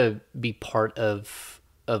used to be part of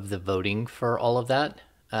the voting for all of that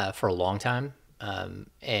for a long time,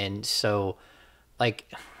 and so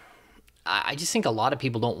like I just think a lot of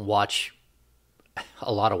people don't watch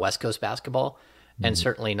a lot of West Coast basketball, and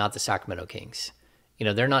certainly not the Sacramento Kings.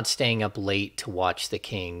 They're not staying up late to watch the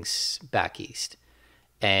Kings back east,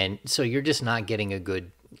 and so you're just not getting a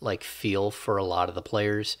good feel for a lot of the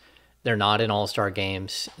players. They're not in all-star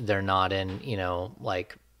games. They're not in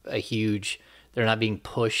they're not being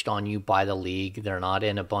pushed on you by the league. They're not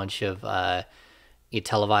in a bunch of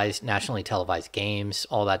nationally televised games,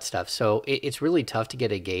 all that stuff. So it's really tough to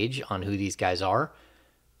get a gauge on who these guys are.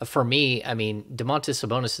 For me, I mean, Domantas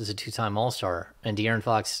Sabonis is a two-time All-Star, and De'Aaron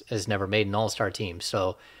Fox has never made an All-Star team.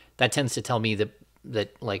 So that tends to tell me that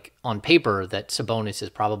on paper that Sabonis is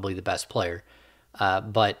probably the best player.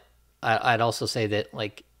 But I'd also say that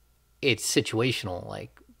it's situational.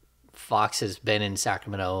 Fox has been in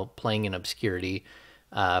Sacramento playing in obscurity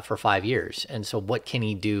for 5 years. And so what can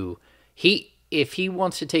he do? If he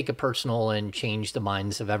wants to take it personal and change the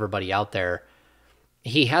minds of everybody out there,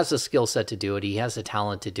 he has the skill set to do it. He has the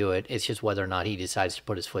talent to do it. It's just whether or not he decides to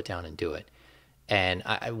put his foot down and do it. And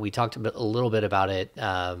we talked a little bit about it,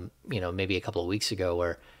 maybe a couple of weeks ago,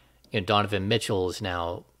 where Donovan Mitchell is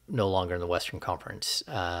now no longer in the Western Conference.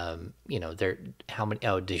 DeJounte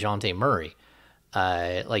Murray.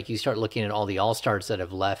 You start looking at all the All-Stars that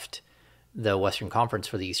have left the Western Conference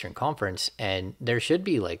for the Eastern Conference, and there should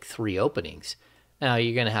be 3 openings. Now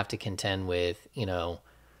you're going to have to contend with,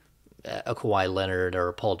 a Kawhi Leonard or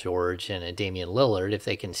a Paul George and a Damian Lillard if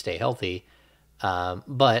they can stay healthy.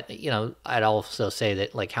 But I'd also say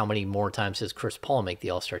that how many more times does Chris Paul make the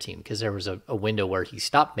All-Star team? Because there was a window where he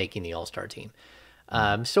stopped making the All-Star team.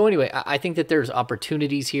 So anyway, I think that there's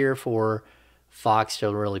opportunities here for Fox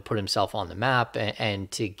to really put himself on the map and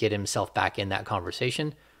to get himself back in that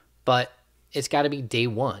conversation. But it's got to be day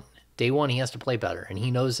one. Day one, he has to play better, and he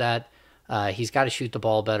knows that. He's got to shoot the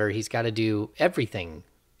ball better. He's got to do everything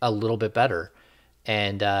a little bit better.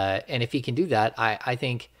 And if he can do that, I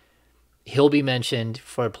think he'll be mentioned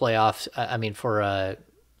for playoffs.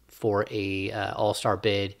 For a All-Star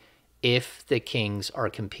bid if the Kings are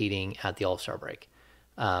competing at the All-Star break.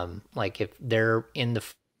 If they're in the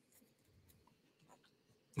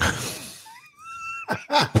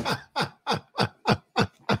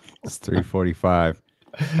It's 3:45.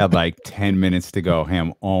 Had 10 minutes to go.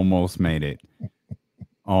 Ham almost made it.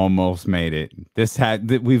 Almost made it.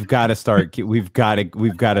 We've got to start. We've got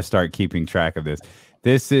to start keeping track of this.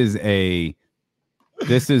 This is a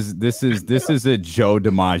Joe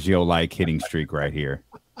DiMaggio hitting streak right here.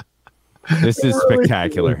 This is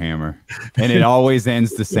spectacular, Hammer, and it always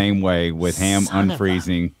ends the same way with Ham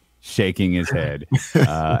unfreezing, shaking his head,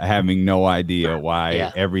 having no idea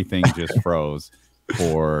why everything just froze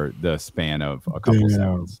for the span of a couple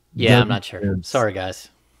seconds. Yeah, I'm not sure. Sorry, guys.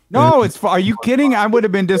 No, are you kidding? I would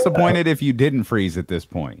have been disappointed if you didn't freeze at this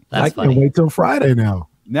point. That's funny. I can wait till Friday now.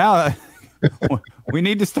 Now we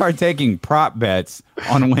need to start taking prop bets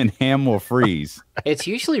on when Ham will freeze. It's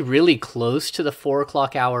usually really close to the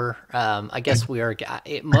 4:00 hour. I guess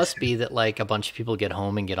it must be that a bunch of people get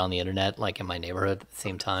home and get on the internet, in my neighborhood at the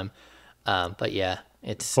same time. But yeah,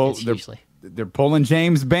 it's usually. They're pulling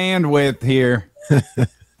James bandwidth here.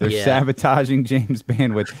 They're sabotaging James'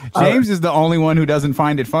 bandwidth. James is the only one who doesn't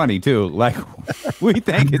find it funny, too. We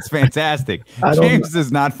think it's fantastic. James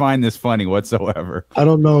does not find this funny whatsoever. I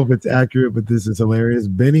don't know if it's accurate, but this is hilarious.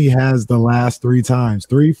 Benny has the last 3 times,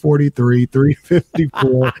 343,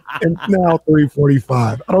 354, and now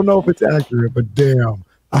 345. I don't know if it's accurate, but damn.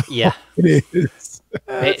 Yeah. It is.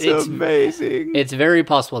 It's amazing. It's very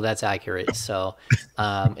possible that's accurate. So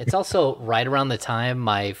it's also right around the time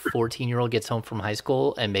my 14-year-old gets home from high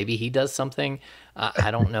school, and maybe he does something.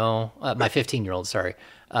 I don't know. My 15-year-old, sorry.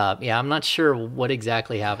 I'm not sure what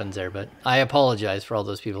exactly happens there, but I apologize for all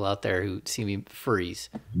those people out there who see me freeze.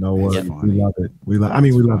 No worries. We love it. We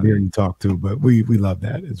love hearing you talk too, but we love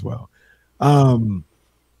that as well.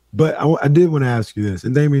 But I did want to ask you this,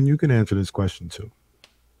 and Damien, you can answer this question too.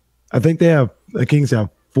 I think the Kings have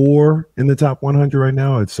 4 in the top 100 right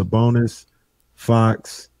now. It's Sabonis,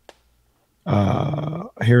 Fox,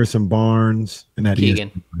 Harrison Barnes, and that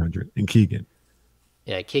Keegan. ESPN 100, and Keegan.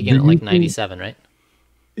 Yeah, Keegan at 97, right?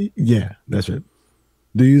 Yeah, that's it.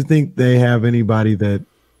 Do you think they have anybody that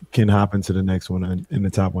can hop into the next one in the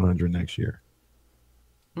top 100 next year?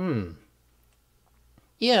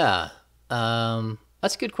 Yeah.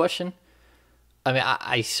 That's a good question. I mean,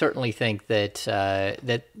 I certainly think that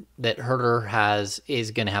that Herter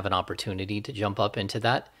is going to have an opportunity to jump up into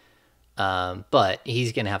that, but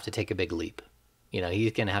he's going to have to take a big leap.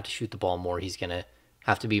 He's going to have to shoot the ball more. He's going to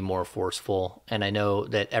have to be more forceful. And I know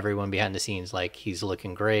that everyone behind the scenes, like, he's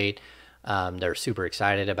looking great. They're super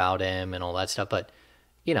excited about him and all that stuff. But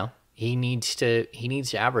he needs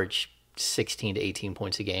to average 16 to 18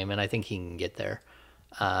 points a game, and I think he can get there.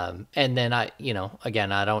 And then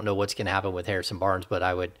again, I don't know what's going to happen with Harrison Barnes, but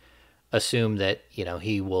I would assume that,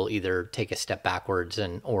 he will either take a step backwards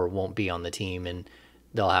or won't be on the team, and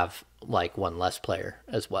they'll have like one less player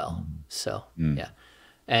as well. So, yeah.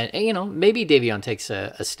 And maybe Davion takes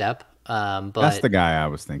a step. But that's the guy I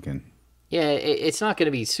was thinking. Yeah, it's not going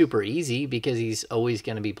to be super easy because he's always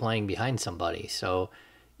going to be playing behind somebody. So,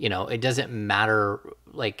 it doesn't matter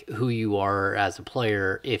like who you are as a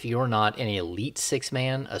player. If you're not an elite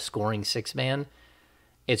six-man, a scoring six-man,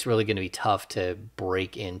 it's really going to be tough to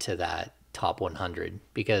break into that top 100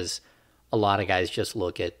 because a lot of guys just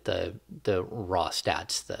look at the raw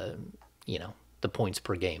stats, the points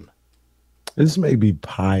per game. This may be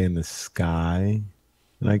pie in the sky,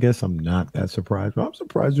 and I guess I'm not that surprised, but I'm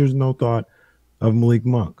surprised there's no thought of Malik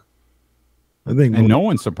Monk. I think, and no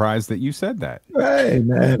one's surprised that you said that. Hey,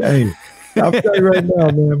 man, hey, I'll tell you right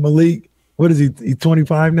now, man, Malik, what is he? He's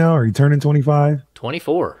 25 now, or he turning 25?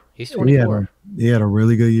 24. He's 24. He had a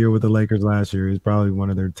really good year with the Lakers last year. He's probably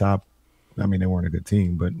one of their top. I mean, they weren't a good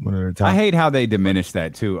team, but one of their top. I hate how they diminish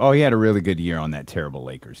that too. Oh, he had a really good year on that terrible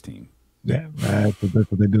Lakers team. Yeah, that's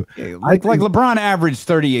what they do. Yeah, like LeBron averaged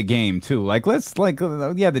 30 a game too.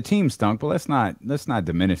 The team stunk, but let's not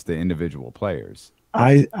diminish the individual players.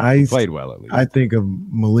 I played well at least. I think of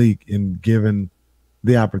Malik and given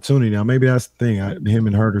the opportunity. Now maybe that's the thing. Him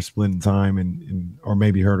and Herter splitting time, and or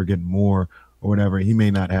maybe Herter getting more or whatever. He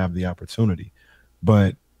may not have the opportunity,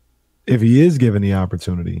 but if he is given the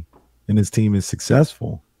opportunity and his team is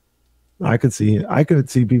successful, I could see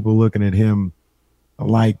people looking at him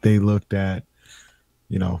like they looked at,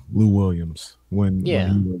 Lou Williams when he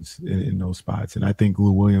was in those spots. And I think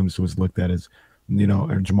Lou Williams was looked at as,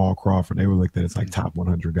 and Jamal Crawford, they were looked at as like top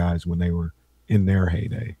 100 guys when they were in their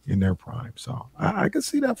heyday, in their prime. So I could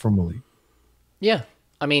see that from Malik. Yeah.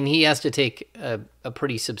 I mean, he has to take a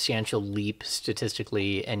pretty substantial leap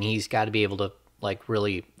statistically, and he's got to be able to like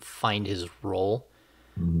really find his role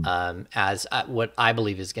as what I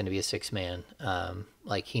believe is going to be a six-man.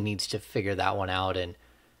 Like he needs to figure that one out and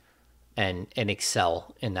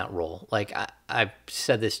excel in that role. Like I've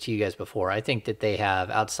said this to you guys before. I think that they have,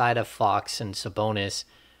 outside of Fox and Sabonis,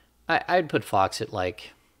 I'd put Fox at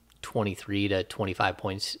like 23 to 25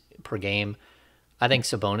 points per game. I think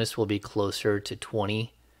Sabonis will be closer to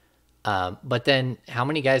 20. But then how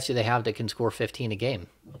many guys do they have that can score 15 a game?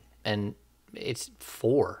 And it's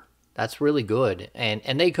 4. That's really good.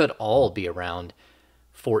 And they could all be around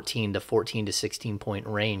 14 to 16 point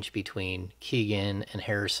range between Keegan and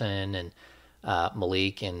Harrison and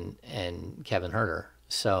Malik and Kevin Herter.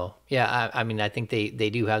 So, yeah, I mean, I think they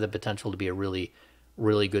do have the potential to be a really,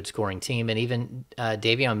 really good scoring team. And even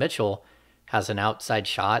Davion Mitchell has an outside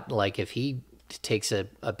shot. Like if he takes a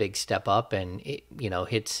big step up and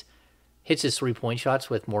hits his 3-point shots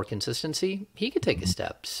with more consistency, he could take a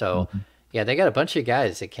step. So yeah, they got a bunch of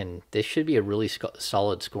guys that this should be a really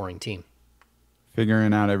solid scoring team.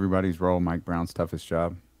 Figuring out everybody's role, Mike Brown's toughest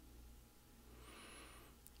job.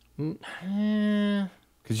 Because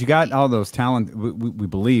you got all those talent. We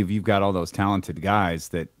believe you've got all those talented guys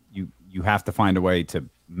that you have to find a way to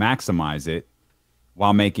maximize it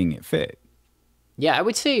while making it fit. Yeah, I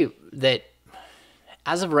would say that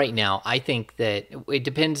as of right now, I think that it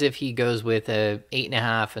depends if he goes with a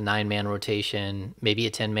 8.5, a 9-man rotation, maybe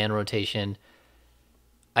a 10-man rotation.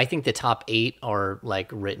 I think the top 8 are like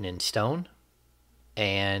written in stone.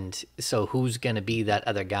 And so who's going to be that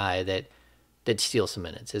other guy that steals some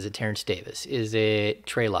minutes? Is it Terrence Davis? Is it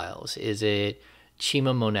Trey Lyles? Is it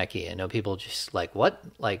Chima Moneke? I know people just like, what?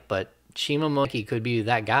 But Chima Moneke could be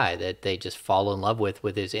that guy that they just fall in love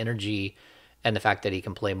with his energy and the fact that he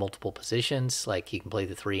can play multiple positions. Like he can play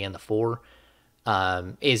the 3 and the 4.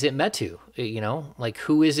 Is it Metu? Like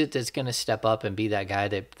who is it that's going to step up and be that guy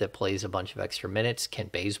that plays a bunch of extra minutes?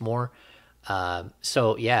 Kent Bazemore.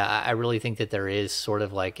 So yeah, I really think that there is sort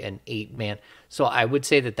of like an 8-man. So I would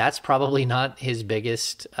say that that's probably not his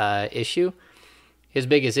biggest issue. His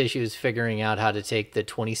biggest issue is figuring out how to take the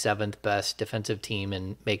 27th best defensive team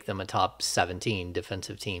and make them a top 17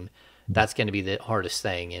 defensive team. That's going to be the hardest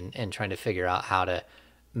thing, and trying to figure out how to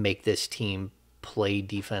make this team play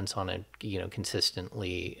defense on a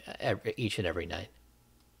consistently each and every night.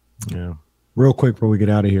 Yeah. Real quick before we get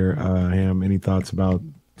out of here, Ham, any thoughts about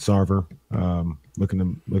Sarver?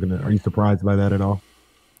 Looking at, are you surprised by that at all?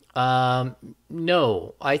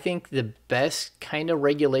 No, I think the best kind of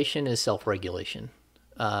regulation is self-regulation.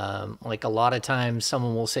 Like a lot of times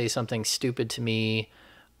someone will say something stupid to me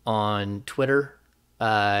on Twitter,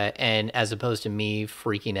 and as opposed to me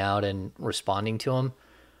freaking out and responding to them,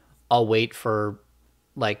 I'll wait for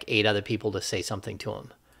like 8 other people to say something to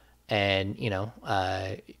him. And,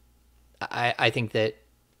 I think that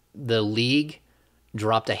the league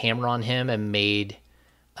dropped a hammer on him and made,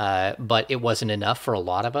 but it wasn't enough for a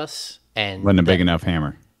lot of us. And Wasn't a big enough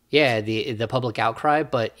hammer. yeah, the public outcry.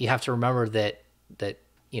 But you have to remember that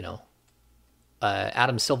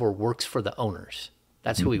Adam Silver works for the owners.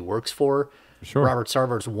 That's who he works for. Sure. Robert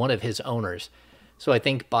Sarver is one of his owners. So I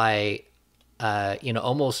think by,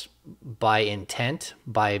 almost by intent,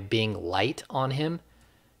 by being light on him,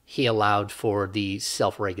 he allowed for the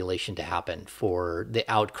self-regulation to happen, for the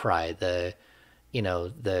outcry, the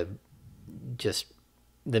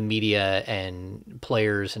media and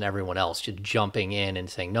players and everyone else just jumping in and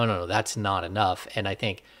saying, no, that's not enough. And I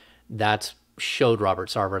think that's showed Robert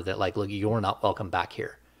Sarver that, like, look, you're not welcome back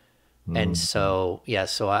here. And so,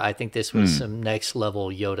 so I think this was some next level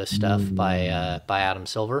Yoda stuff by Adam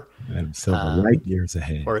Silver. Adam Silver, light years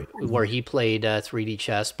ahead. Where he played 3D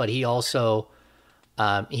chess, but he also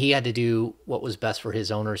he had to do what was best for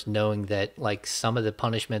his owners, knowing that like some of the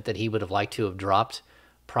punishment that he would have liked to have dropped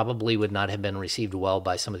probably would not have been received well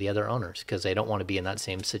by some of the other owners because they don't want to be in that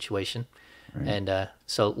same situation. Right. And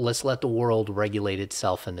so let's let the world regulate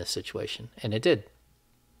itself in this situation, and it did.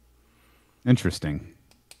 Interesting.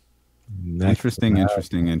 Interesting.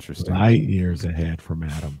 Light years ahead from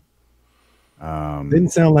Adam. Didn't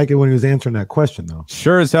sound like it when he was answering that question, though.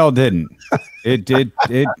 Sure as hell didn't. It did.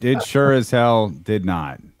 It sure as hell did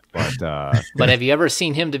not. But have you ever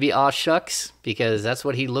seen him to be aw shucks? Because that's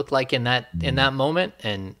what he looked like in that moment.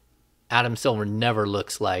 And Adam Silver never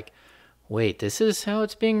looks like, wait, this is how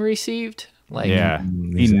it's being received. Like, yeah,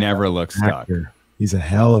 he never looks stuck. He's a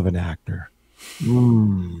hell of an actor.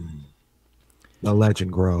 The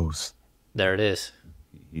legend grows. There it is.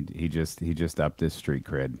 He just upped his street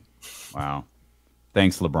cred. Wow.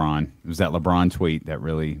 Thanks, LeBron. It was that LeBron tweet that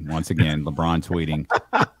really, once again, LeBron tweeting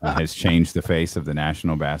has changed the face of the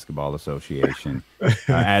National Basketball Association,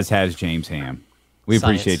 as has James Ham. We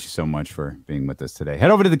appreciate you so much for being with us today. Head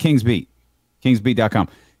over to the Kings Beat, kingsbeat.com.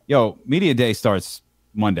 Yo, Media Day starts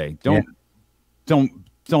Monday. Don't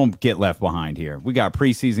get left behind here. We got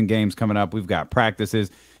preseason games coming up. We've got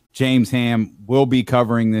practices. James Ham will be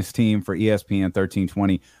covering this team for ESPN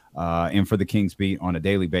 1320 and for the Kings Beat on a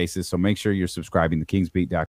daily basis. So make sure you're subscribing to kingsbeat.com.